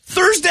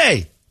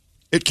 Thursday.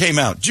 it came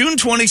out. June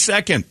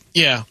 22nd.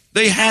 Yeah.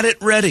 They had it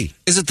ready.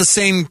 Is it the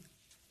same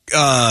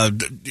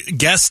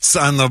guests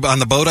on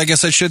the boat, I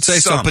guess I should say?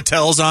 Some. So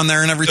Patel's on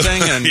there and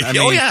everything? And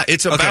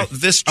it's about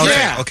this trip.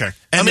 Yeah. Okay.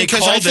 And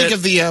because I think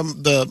of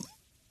the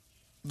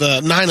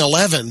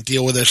 9/11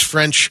 deal with those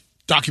French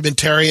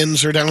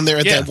documentarians are down there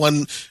at that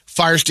one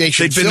fire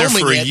station. They'd been there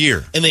filming for a it,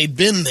 year. And they'd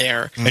been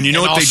there. And you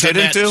know what they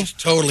didn't do?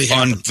 Totally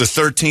on happened. the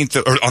 13th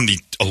or on the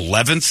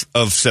 11th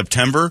of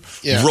September,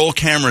 roll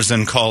cameras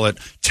and call it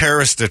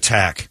terrorist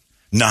attack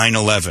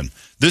 9/11.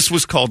 This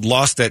was called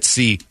Lost at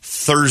Sea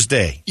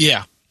Thursday.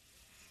 Yeah.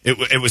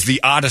 It was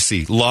the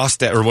Odyssey,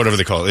 Lost at, or whatever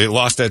they call it,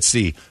 Lost at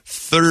Sea.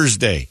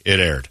 Thursday it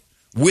aired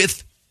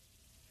with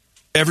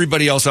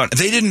everybody else on.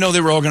 They didn't know they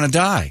were all going to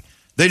die.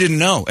 They didn't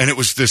know. And it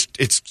was this,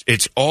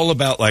 it's all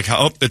about like,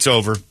 how, it's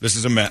over. This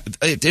is a mess.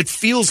 It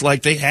feels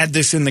like they had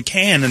this in the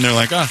can and they're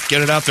like,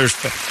 get it out there.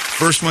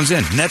 First one's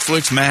in.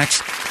 Netflix,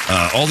 Max,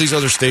 all these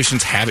other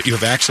stations have it. You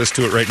have access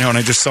to it right now. And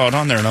I just saw it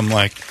on there and I'm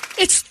like,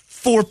 it's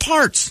 4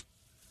 parts.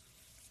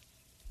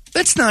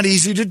 That's not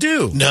easy to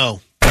do.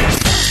 No.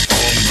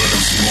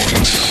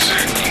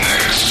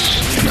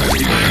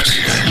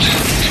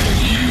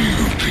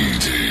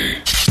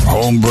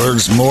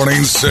 Holmberg's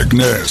Morning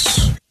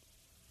Sickness.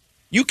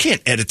 You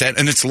can't edit that,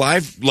 and it's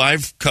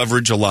live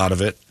coverage, a lot of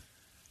it,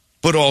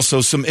 but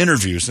also some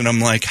interviews. And I'm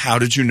like, how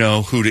did you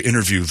know who to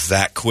interview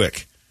that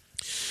quick?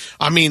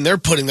 I mean, they're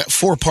putting that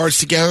 4 parts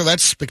together.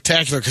 That's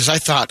spectacular because I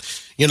thought,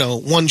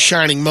 one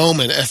shining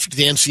moment after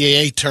the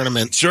NCAA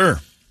tournament.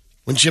 Sure.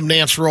 When Jim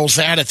Nantz rolls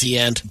that at the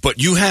end.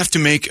 But you have to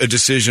make a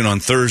decision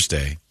on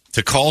Thursday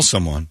to call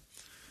someone,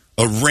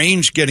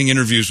 arrange getting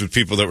interviews with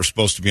people that were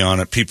supposed to be on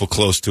it, people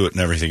close to it,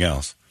 and everything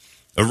else.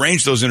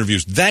 Arrange those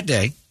interviews that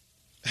day.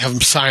 Have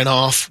them sign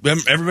off.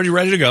 Everybody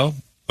ready to go.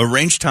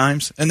 Arrange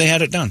times, and they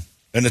had it done.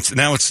 And it's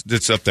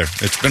up there.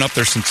 It's been up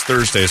there since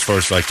Thursday as far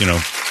as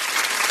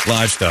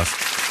live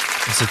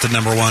stuff. Is it the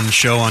 #1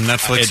 show on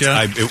Netflix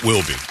yet? It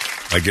will be.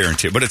 I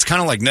guarantee it. But it's kind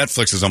of like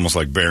Netflix is almost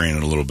like burying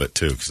it a little bit,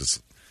 too,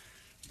 because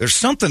there's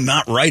something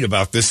not right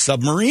about this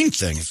submarine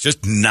thing. It's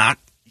just not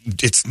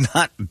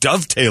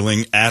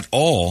dovetailing at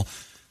all.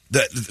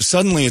 That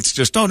suddenly it's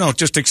just,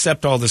 just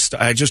accept all this stuff.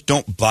 I just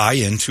don't buy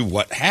into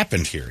what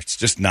happened here. It's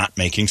just not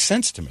making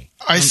sense to me.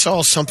 I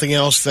saw something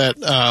else that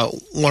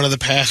one of the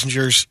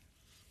passengers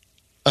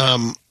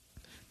in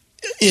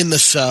the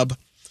sub,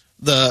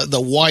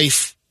 the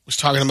wife was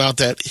talking about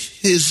that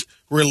his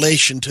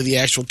relation to the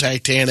actual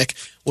Titanic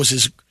was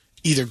his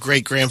either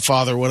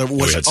great-grandfather or whatever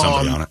was had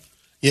somebody on it.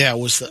 Yeah,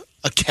 was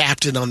a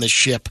captain on the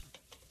ship.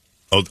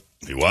 Oh,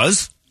 he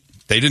was?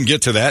 They didn't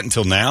get to that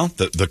until now?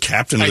 The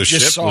captain of the ship? I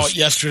just saw it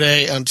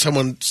yesterday, and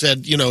someone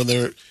said,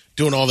 they're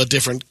doing all the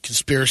different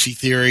conspiracy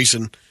theories,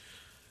 and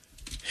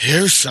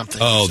here's something.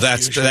 Oh,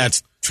 that's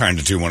trying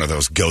to do one of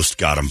those ghost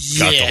got the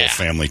whole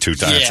family 2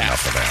 times. Yeah.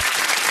 Enough of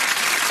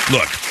that.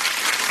 Look,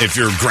 if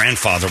your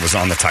grandfather was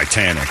on the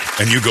Titanic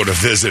and you go to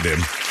visit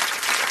him,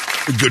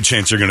 a good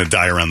chance you're going to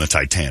die around the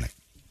Titanic.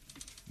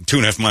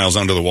 2.5 miles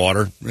under the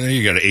water,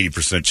 you got an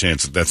 80%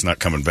 chance that's not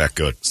coming back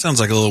good. Sounds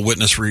like a little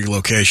witness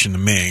relocation to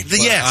me.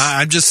 Yes.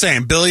 I'm just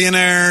saying,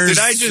 billionaires. Did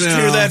I just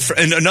hear that?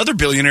 And another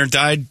billionaire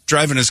died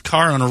driving his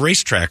car on a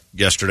racetrack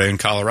yesterday in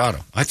Colorado.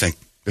 I think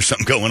there's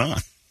something going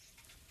on.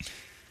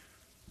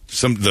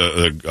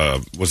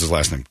 What's his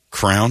last name?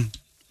 Crown?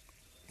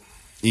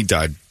 He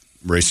died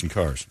racing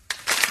cars.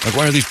 Like,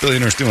 why are these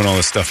billionaires doing all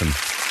this stuff in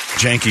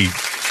janky,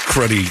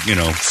 cruddy,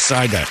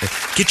 side eye?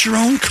 Get your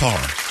own car.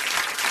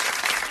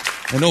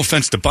 And no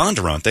offense to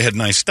Bondurant, they had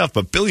nice stuff,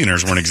 but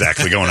billionaires weren't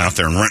exactly going out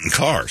there and renting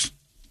cars.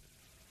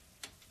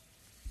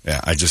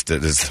 Yeah, I just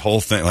did this whole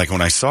thing. Like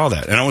when I saw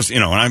that, and I was,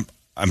 and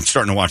I'm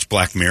starting to watch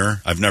Black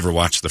Mirror. I've never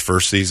watched the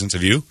first seasons.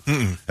 Have you?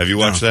 Mm-mm. Have you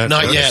watched that?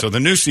 Not yet. So the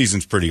new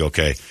season's pretty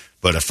okay.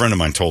 But a friend of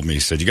mine told me, he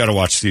said, you got to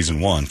watch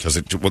season 1 because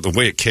the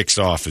way it kicks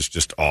off is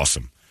just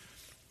awesome.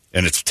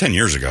 And it's 10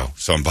 years ago,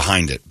 so I'm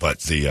behind it.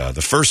 But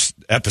the first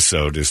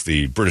episode is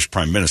the British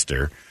Prime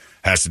Minister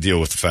has to deal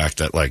with the fact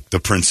that, like, the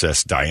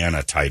Princess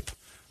Diana type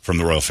from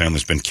the royal family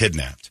has been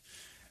kidnapped.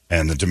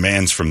 And the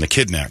demands from the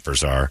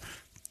kidnappers are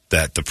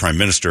that the Prime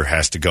Minister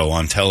has to go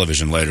on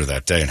television later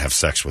that day and have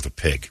sex with a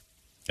pig.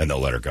 And they'll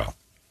let her go.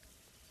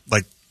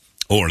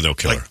 Or they'll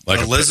kill her. Like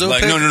a Lizzo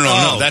pig?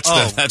 No. That's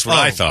what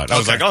I thought. I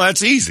was like,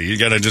 that's easy. You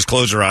got to just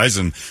close your eyes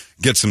and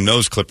get some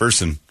nose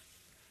clippers. And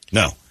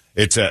no,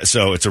 it's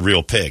a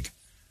real pig.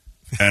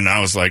 And I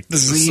was like,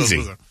 this is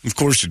easy. Of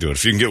course you do it.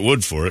 If you can get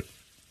wood for it,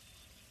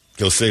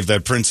 go save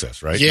that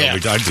princess, right? Yeah.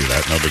 I'd do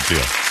that. No big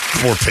deal.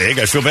 Poor pig.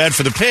 I feel bad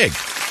for the pig.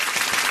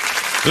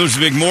 It was a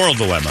big moral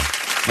dilemma.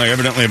 Like,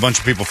 evidently a bunch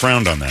of people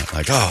frowned on that.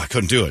 Like, I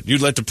couldn't do it.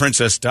 You'd let the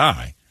princess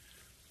die.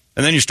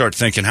 And then you start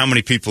thinking, how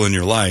many people in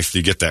your life do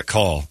you get that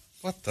call?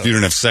 What the? If you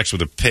didn't have sex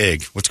with a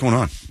pig. What's going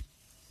on?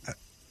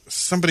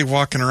 Somebody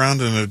walking around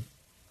in a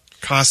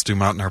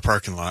costume out in our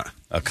parking lot.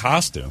 A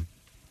costume?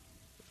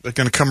 They're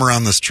going to come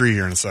around this tree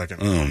here in a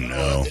second. Oh,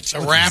 no. It's a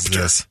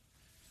raptor.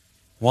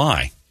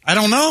 Why? I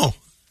don't know.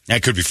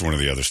 That could be from one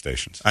of the other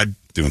stations.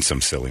 Doing some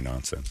silly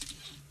nonsense.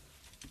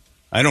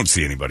 I don't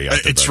see anybody out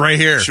there. It's right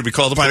here. Should we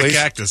call the by police? the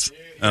cactus.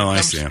 Oh,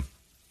 I see him.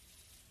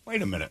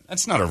 Wait a minute.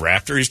 That's not a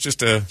raptor. He's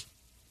just a...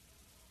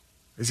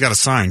 He's got a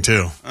sign,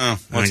 too. Oh,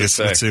 what's it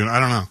say? Soon. I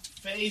don't know.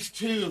 Phase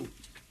 2.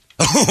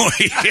 Oh,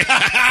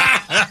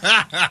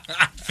 yeah.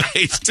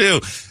 Phase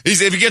 2.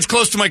 If he gets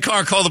close to my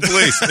car, call the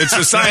police. It's a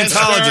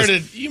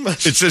Scientologist. You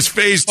must It says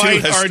Phase 2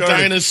 fight has our started.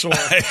 dinosaur.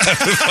 I have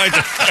to fight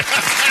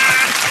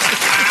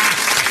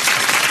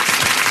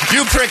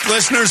You prick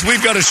listeners,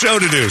 we've got a show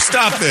to do.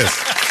 Stop this.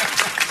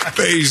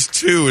 Phase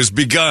 2 has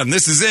begun.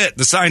 This is it.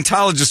 The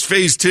Scientologist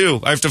Phase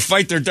 2. I have to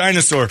fight their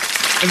dinosaur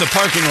in the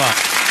parking lot.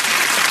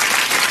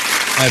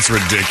 That's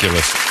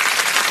ridiculous.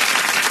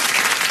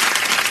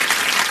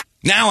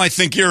 Now I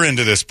think you're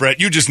into this, Brett.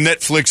 You just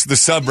Netflixed the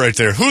sub right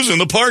there. Who's in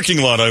the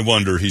parking lot, I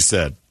wonder, he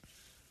said.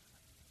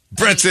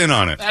 Brett's in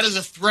on it. That is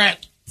a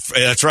threat.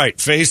 That's right.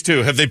 Phase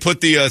 2. Have they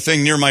put the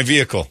thing near my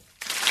vehicle?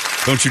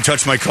 Don't you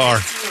touch my car.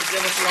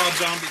 Give us Rob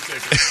Zombie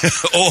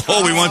tickets.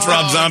 He wants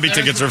Rob Zombie there's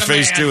tickets the or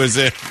Phase demand. 2 is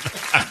in.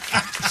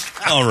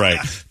 All right.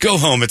 Go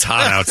home. It's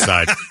hot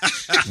outside.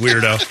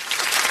 Weirdo.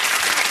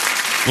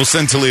 We'll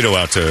send Toledo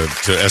out to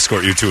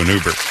escort you to an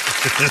Uber.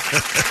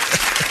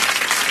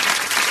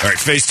 All right,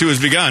 Phase 2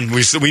 has begun.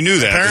 We knew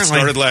that. Apparently. It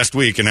started last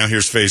week, and now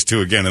here's Phase 2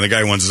 again. And the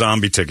guy wants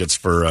zombie tickets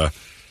for...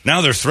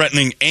 now they're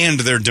threatening and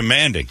they're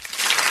demanding.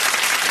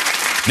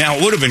 Now,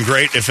 it would have been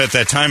great if at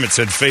that time it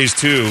said Phase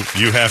 2,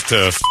 you have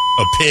to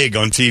a pig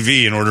on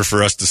TV in order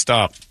for us to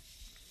stop.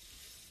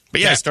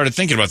 But yeah, I started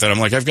thinking about that. I'm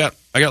like, I got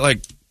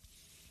like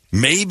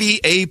maybe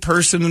a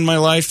person in my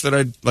life that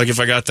I'd... Like if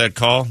I got that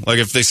call, like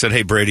if they said,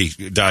 hey, Brady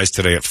dies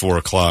today at 4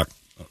 o'clock,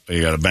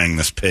 you got to bang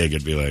this pig,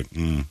 I'd be like,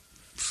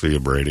 see you,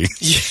 Brady.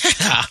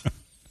 Yeah.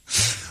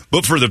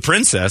 But for the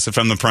princess, if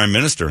I'm the prime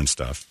minister and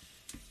stuff.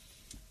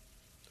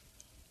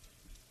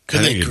 Could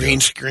I they think you green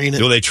do. screen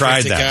it? Well, they tried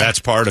 50 that. guy? That's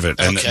part of it.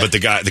 And Okay. but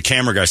the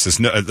camera guy says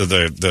no.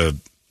 The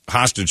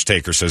hostage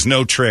taker says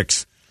no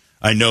tricks.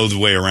 I know the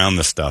way around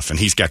this stuff, and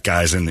he's got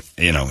guys in.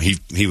 He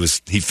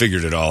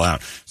figured it all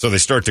out. So they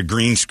start to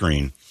green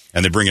screen,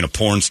 and they bring in a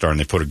porn star, and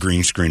they put a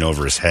green screen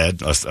over his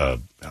head, a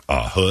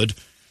hood.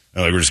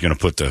 And like, we're just going to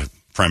put the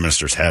prime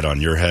minister's head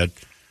on your head,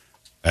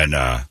 and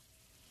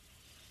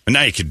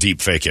now you could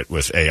deep fake it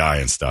with AI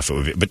and stuff. It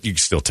would be, but you can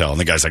still tell. And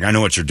the guy's like, I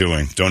know what you're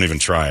doing. Don't even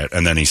try it.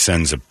 And then he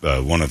sends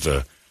one of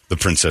the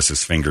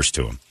princess's fingers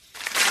to him.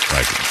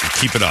 Like,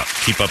 keep it up.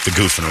 Keep up the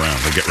goofing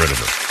around. We'll get rid of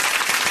her.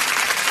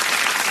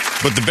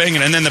 But the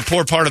banging, and then the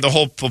poor part of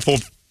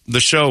the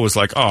show was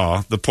like,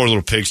 oh, the poor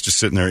little pig's just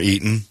sitting there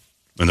eating.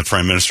 And the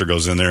prime minister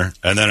goes in there.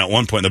 And then at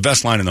one point, the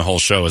best line in the whole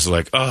show is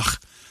like, ugh,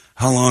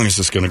 how long is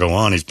this going to go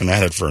on? He's been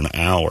at it for an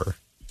hour.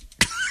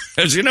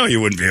 As you know,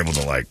 you wouldn't be able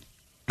to, like...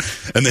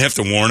 And they have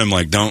to warn him,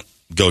 like, don't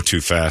go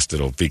too fast.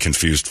 It'll be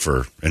confused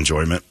for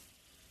enjoyment.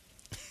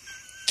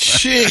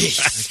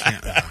 Jeez.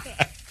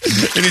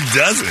 And he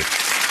does it.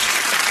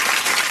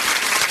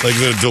 Like,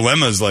 the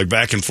dilemma's like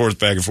back and forth,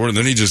 and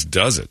then he just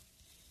does it.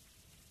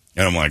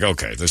 And I'm like,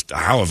 okay,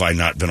 how have I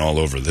not been all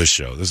over this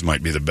show? This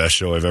might be the best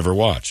show I've ever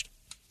watched.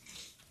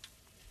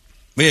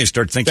 But yeah, you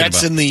start thinking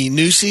That's in the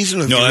new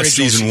season? Or No, the that's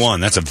original season 1.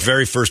 That's a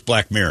very first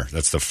Black Mirror.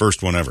 That's the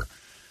first one ever.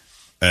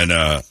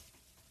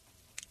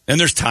 And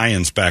there's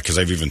tie-ins back, because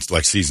I've even,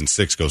 like, season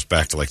 6 goes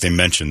back to, like, they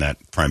mention that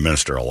prime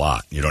minister a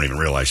lot. You don't even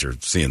realize you're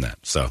seeing that.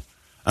 So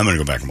I'm going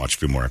to go back and watch a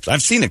few more episodes.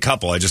 I've seen a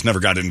couple. I just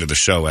never got into the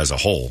show as a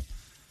whole.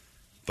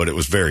 But it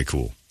was very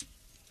cool.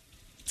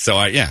 So,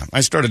 I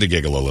started to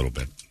giggle a little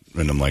bit.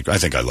 And I'm like, I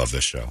think I love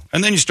this show.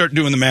 And then you start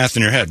doing the math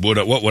in your head.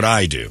 What would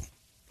I do?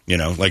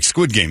 Like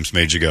Squid Games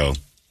made you go,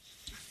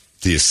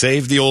 do you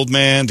save the old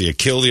man? Do you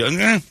kill you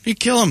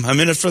kill him. I'm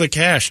in it for the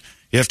cash.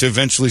 You have to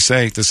eventually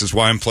say, this is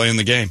why I'm playing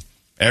the game.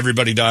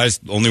 Everybody dies.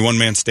 Only one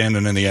man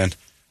standing in the end.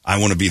 I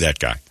want to be that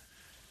guy.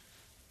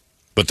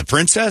 But the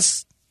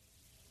princess,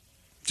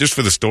 just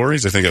for the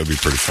stories, I think that would be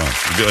pretty fun.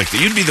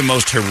 You'd be the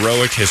most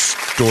heroic,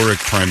 historic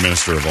prime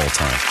minister of all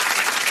time.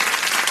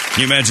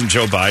 Can you imagine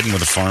Joe Biden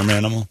with a farm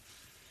animal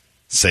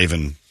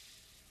saving,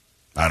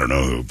 I don't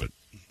know who, but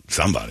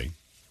somebody?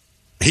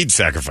 He'd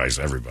sacrifice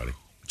everybody.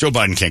 Joe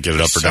Biden can't give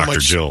it up for Dr.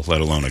 Jill, let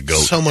alone a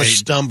goat. So much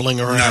stumbling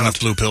around. Not enough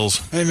blue pills.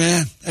 Hey,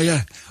 man.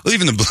 Well,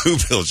 even the blue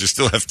pills, you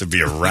still have to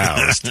be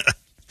aroused.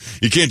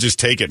 You can't just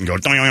take it and go,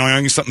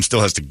 something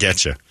still has to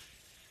get you.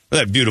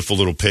 That beautiful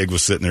little pig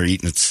was sitting there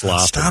eating its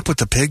slop. Stop with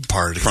the pig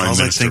part. Prime All I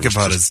Minister think was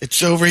about just- is...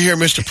 It's over here,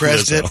 Mr.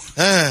 President.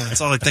 That's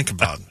all I think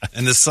about.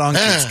 And this song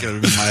keeps going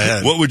in my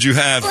head. What would you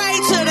have?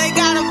 Great, so they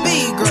gotta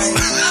be great.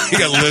 You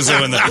got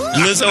Lizzo in there.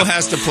 Lizzo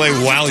has to play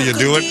while you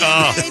do it.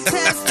 Oh,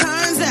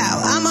 Turns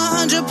out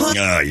I'm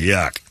 100%.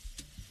 Yuck.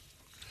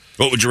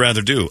 What would you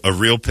rather do? A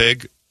real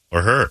pig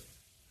or her?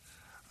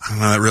 I don't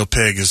know, that real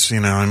pig is,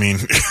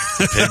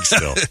 Pig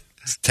still.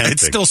 It's tempting.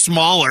 it's still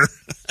smaller.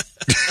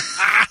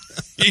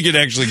 You could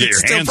actually get your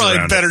Still hands probably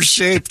around better it.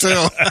 shape,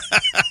 too.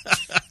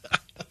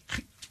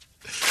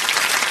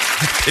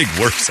 Pig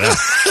works out.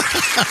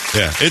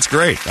 Yeah, it's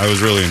great. I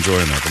was really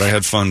enjoying that. But I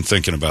had fun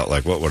thinking about,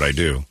 like, what would I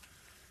do?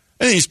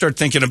 And then you start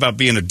thinking about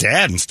being a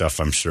dad and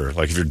stuff, I'm sure.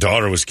 Like, if your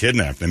daughter was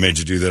kidnapped, they made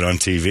you do that on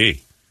TV.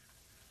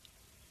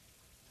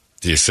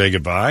 Do you say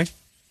goodbye?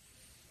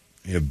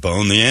 You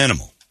bone the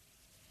animal.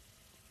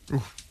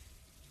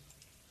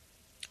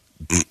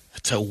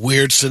 It's a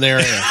weird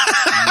scenario.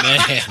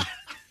 Man.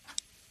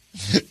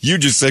 You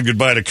just said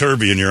goodbye to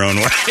Kirby in your own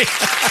way.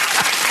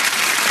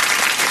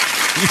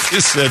 You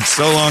just said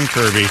so long,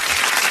 Kirby,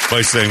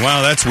 by saying,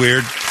 wow, that's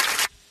weird.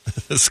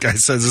 This guy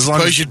says, as long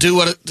Suppose as you do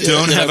what it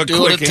don't have a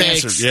do what quick it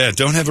answer. takes. Yeah,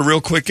 don't have a real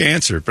quick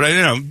answer. But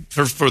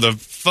for the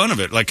fun of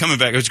it, like coming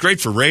back, it was great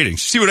for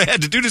ratings. See what I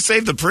had to do to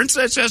save the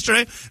princess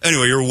yesterday?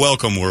 Anyway, you're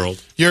welcome,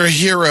 world. You're a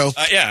hero.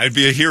 Yeah, I'd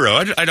be a hero.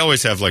 I'd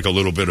always have like a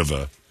little bit of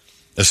a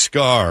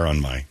scar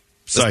on my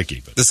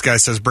psyche. But this guy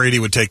says Brady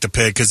would take the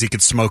pig because he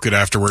could smoke it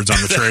afterwards on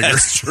the trigger.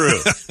 That's true.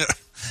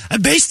 I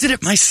basted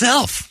it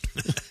myself.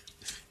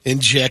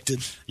 Injected.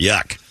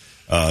 Yuck.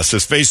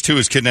 Says phase 2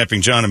 is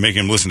kidnapping John and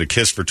making him listen to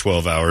Kiss for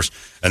 12 hours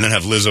and then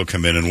have Lizzo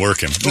come in and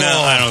work him. No,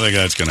 I don't think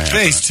that's going to happen.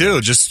 Phase 2,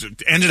 just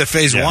ended at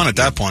phase 1 at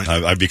that point.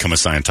 I'd become a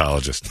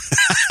Scientologist.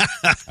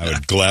 I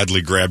would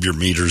gladly grab your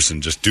meters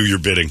and just do your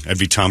bidding. I'd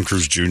be Tom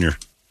Cruise Jr.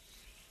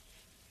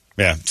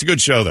 Yeah, it's a good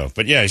show, though.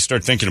 But yeah, you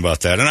start thinking about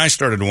that. And I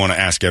started to want to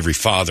ask every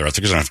father, I think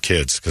because I don't have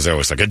kids, because they're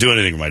always like, I'd do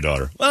anything with my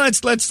daughter. Well, let's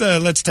test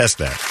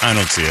that. I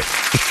don't see it.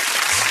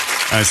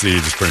 I see you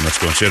just pretty much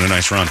going, she had a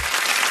nice run.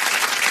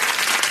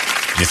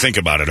 You think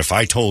about it, if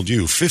I told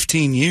you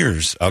 15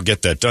 years, I'll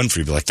get that done for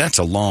you, be like, that's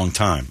a long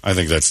time. I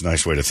think that's a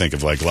nice way to think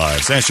of like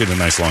lives. Actually, a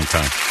nice long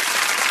time.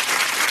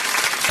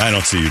 I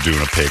don't see you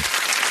doing a pig.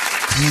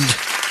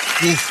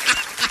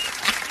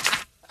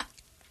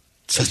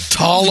 It's a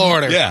tall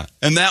order. Yeah,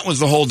 and that was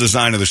the whole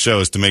design of the show,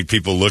 is to make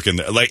people look in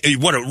the, like,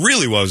 what it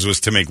really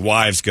was to make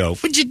wives go,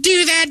 would you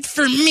do that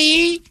for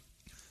me?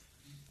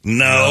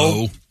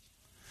 No.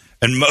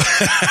 And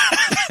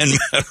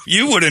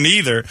you wouldn't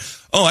either.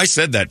 Oh, I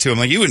said that too. I'm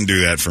like, you wouldn't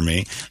do that for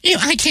me.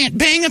 I can't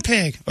bang a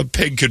pig. A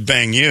pig could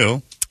bang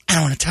you. I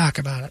don't want to talk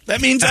about it.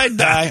 That means I'd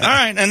die. All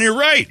right, and you're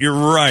right. You're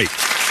right.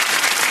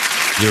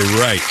 You're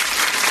right.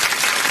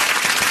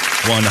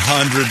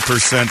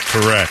 100%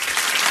 correct.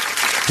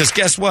 Because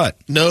guess what?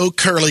 No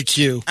curly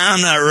Q. I'm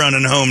not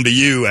running home to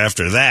you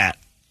after that.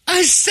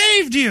 I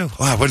saved you.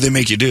 Wow, what did they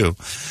make you do?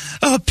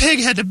 Oh, a pig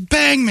had to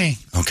bang me.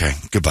 Okay,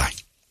 goodbye.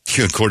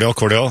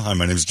 Cordell. Hi,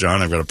 my name's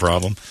John. I've got a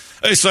problem.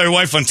 Hey, saw your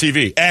wife on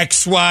TV.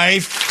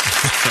 Ex-wife.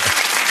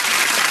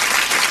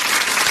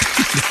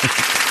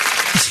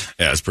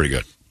 Yeah, it's pretty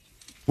good.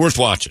 Worth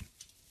watching.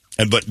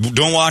 But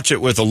don't watch it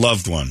with a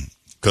loved one,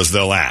 because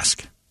they'll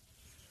ask.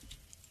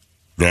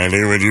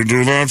 Daddy, would you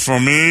do that for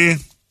me?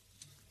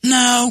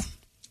 No.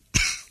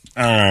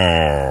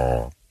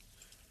 Oh.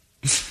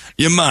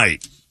 You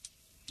might.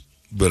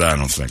 But I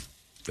don't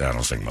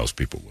think most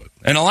people would.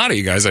 And a lot of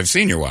you guys, I've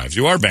seen your wives.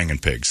 You are banging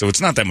pigs, so it's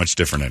not that much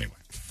different anyway.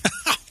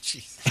 Oh,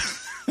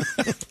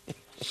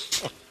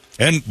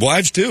 and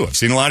wives, too. I've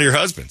seen a lot of your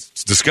husbands.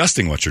 It's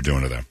disgusting what you're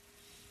doing to them.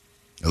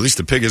 At least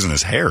the pig isn't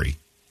as hairy.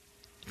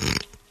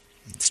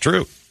 It's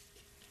true.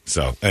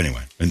 So,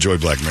 anyway, enjoy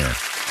Black Mirror.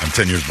 I'm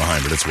 10 years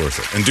behind, but it's worth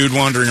it. And dude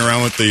wandering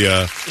around with the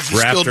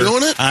raptor. Still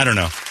doing it? I don't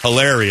know.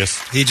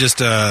 Hilarious. He just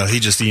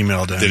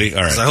emailed in. Did he?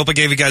 All right. So I hope I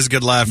gave you guys a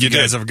good laugh. You did.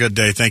 guys have a good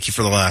day. Thank you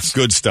for the laughs.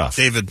 Good stuff.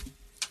 David.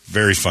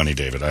 Very funny,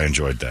 David. I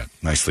enjoyed that.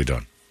 Nicely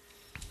done.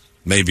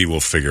 Maybe we'll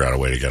figure out a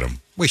way to get him.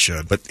 We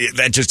should. But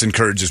that just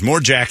encourages more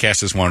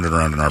jackasses wandering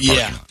around in our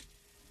parking lot.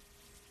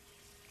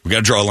 We got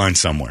to draw a line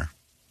somewhere.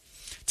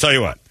 Tell you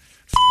what.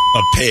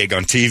 A pig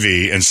on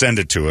TV and send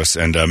it to us,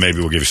 and maybe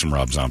we'll give you some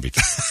Rob Zombie.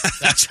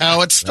 That's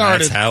how it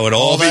started. That's how it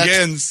all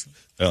begins.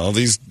 All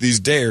these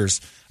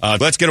dares.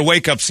 Let's get a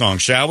wake-up song,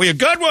 shall we? A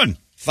good one.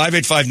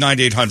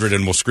 585-9800,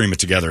 and we'll scream it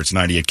together. It's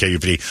 98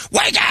 KUPD.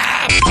 Wake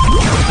up!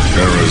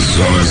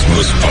 Arizona's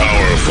most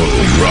powerful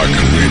rock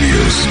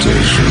radio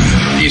station.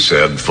 He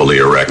said, fully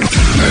erect. 98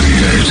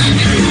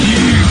 KUPD.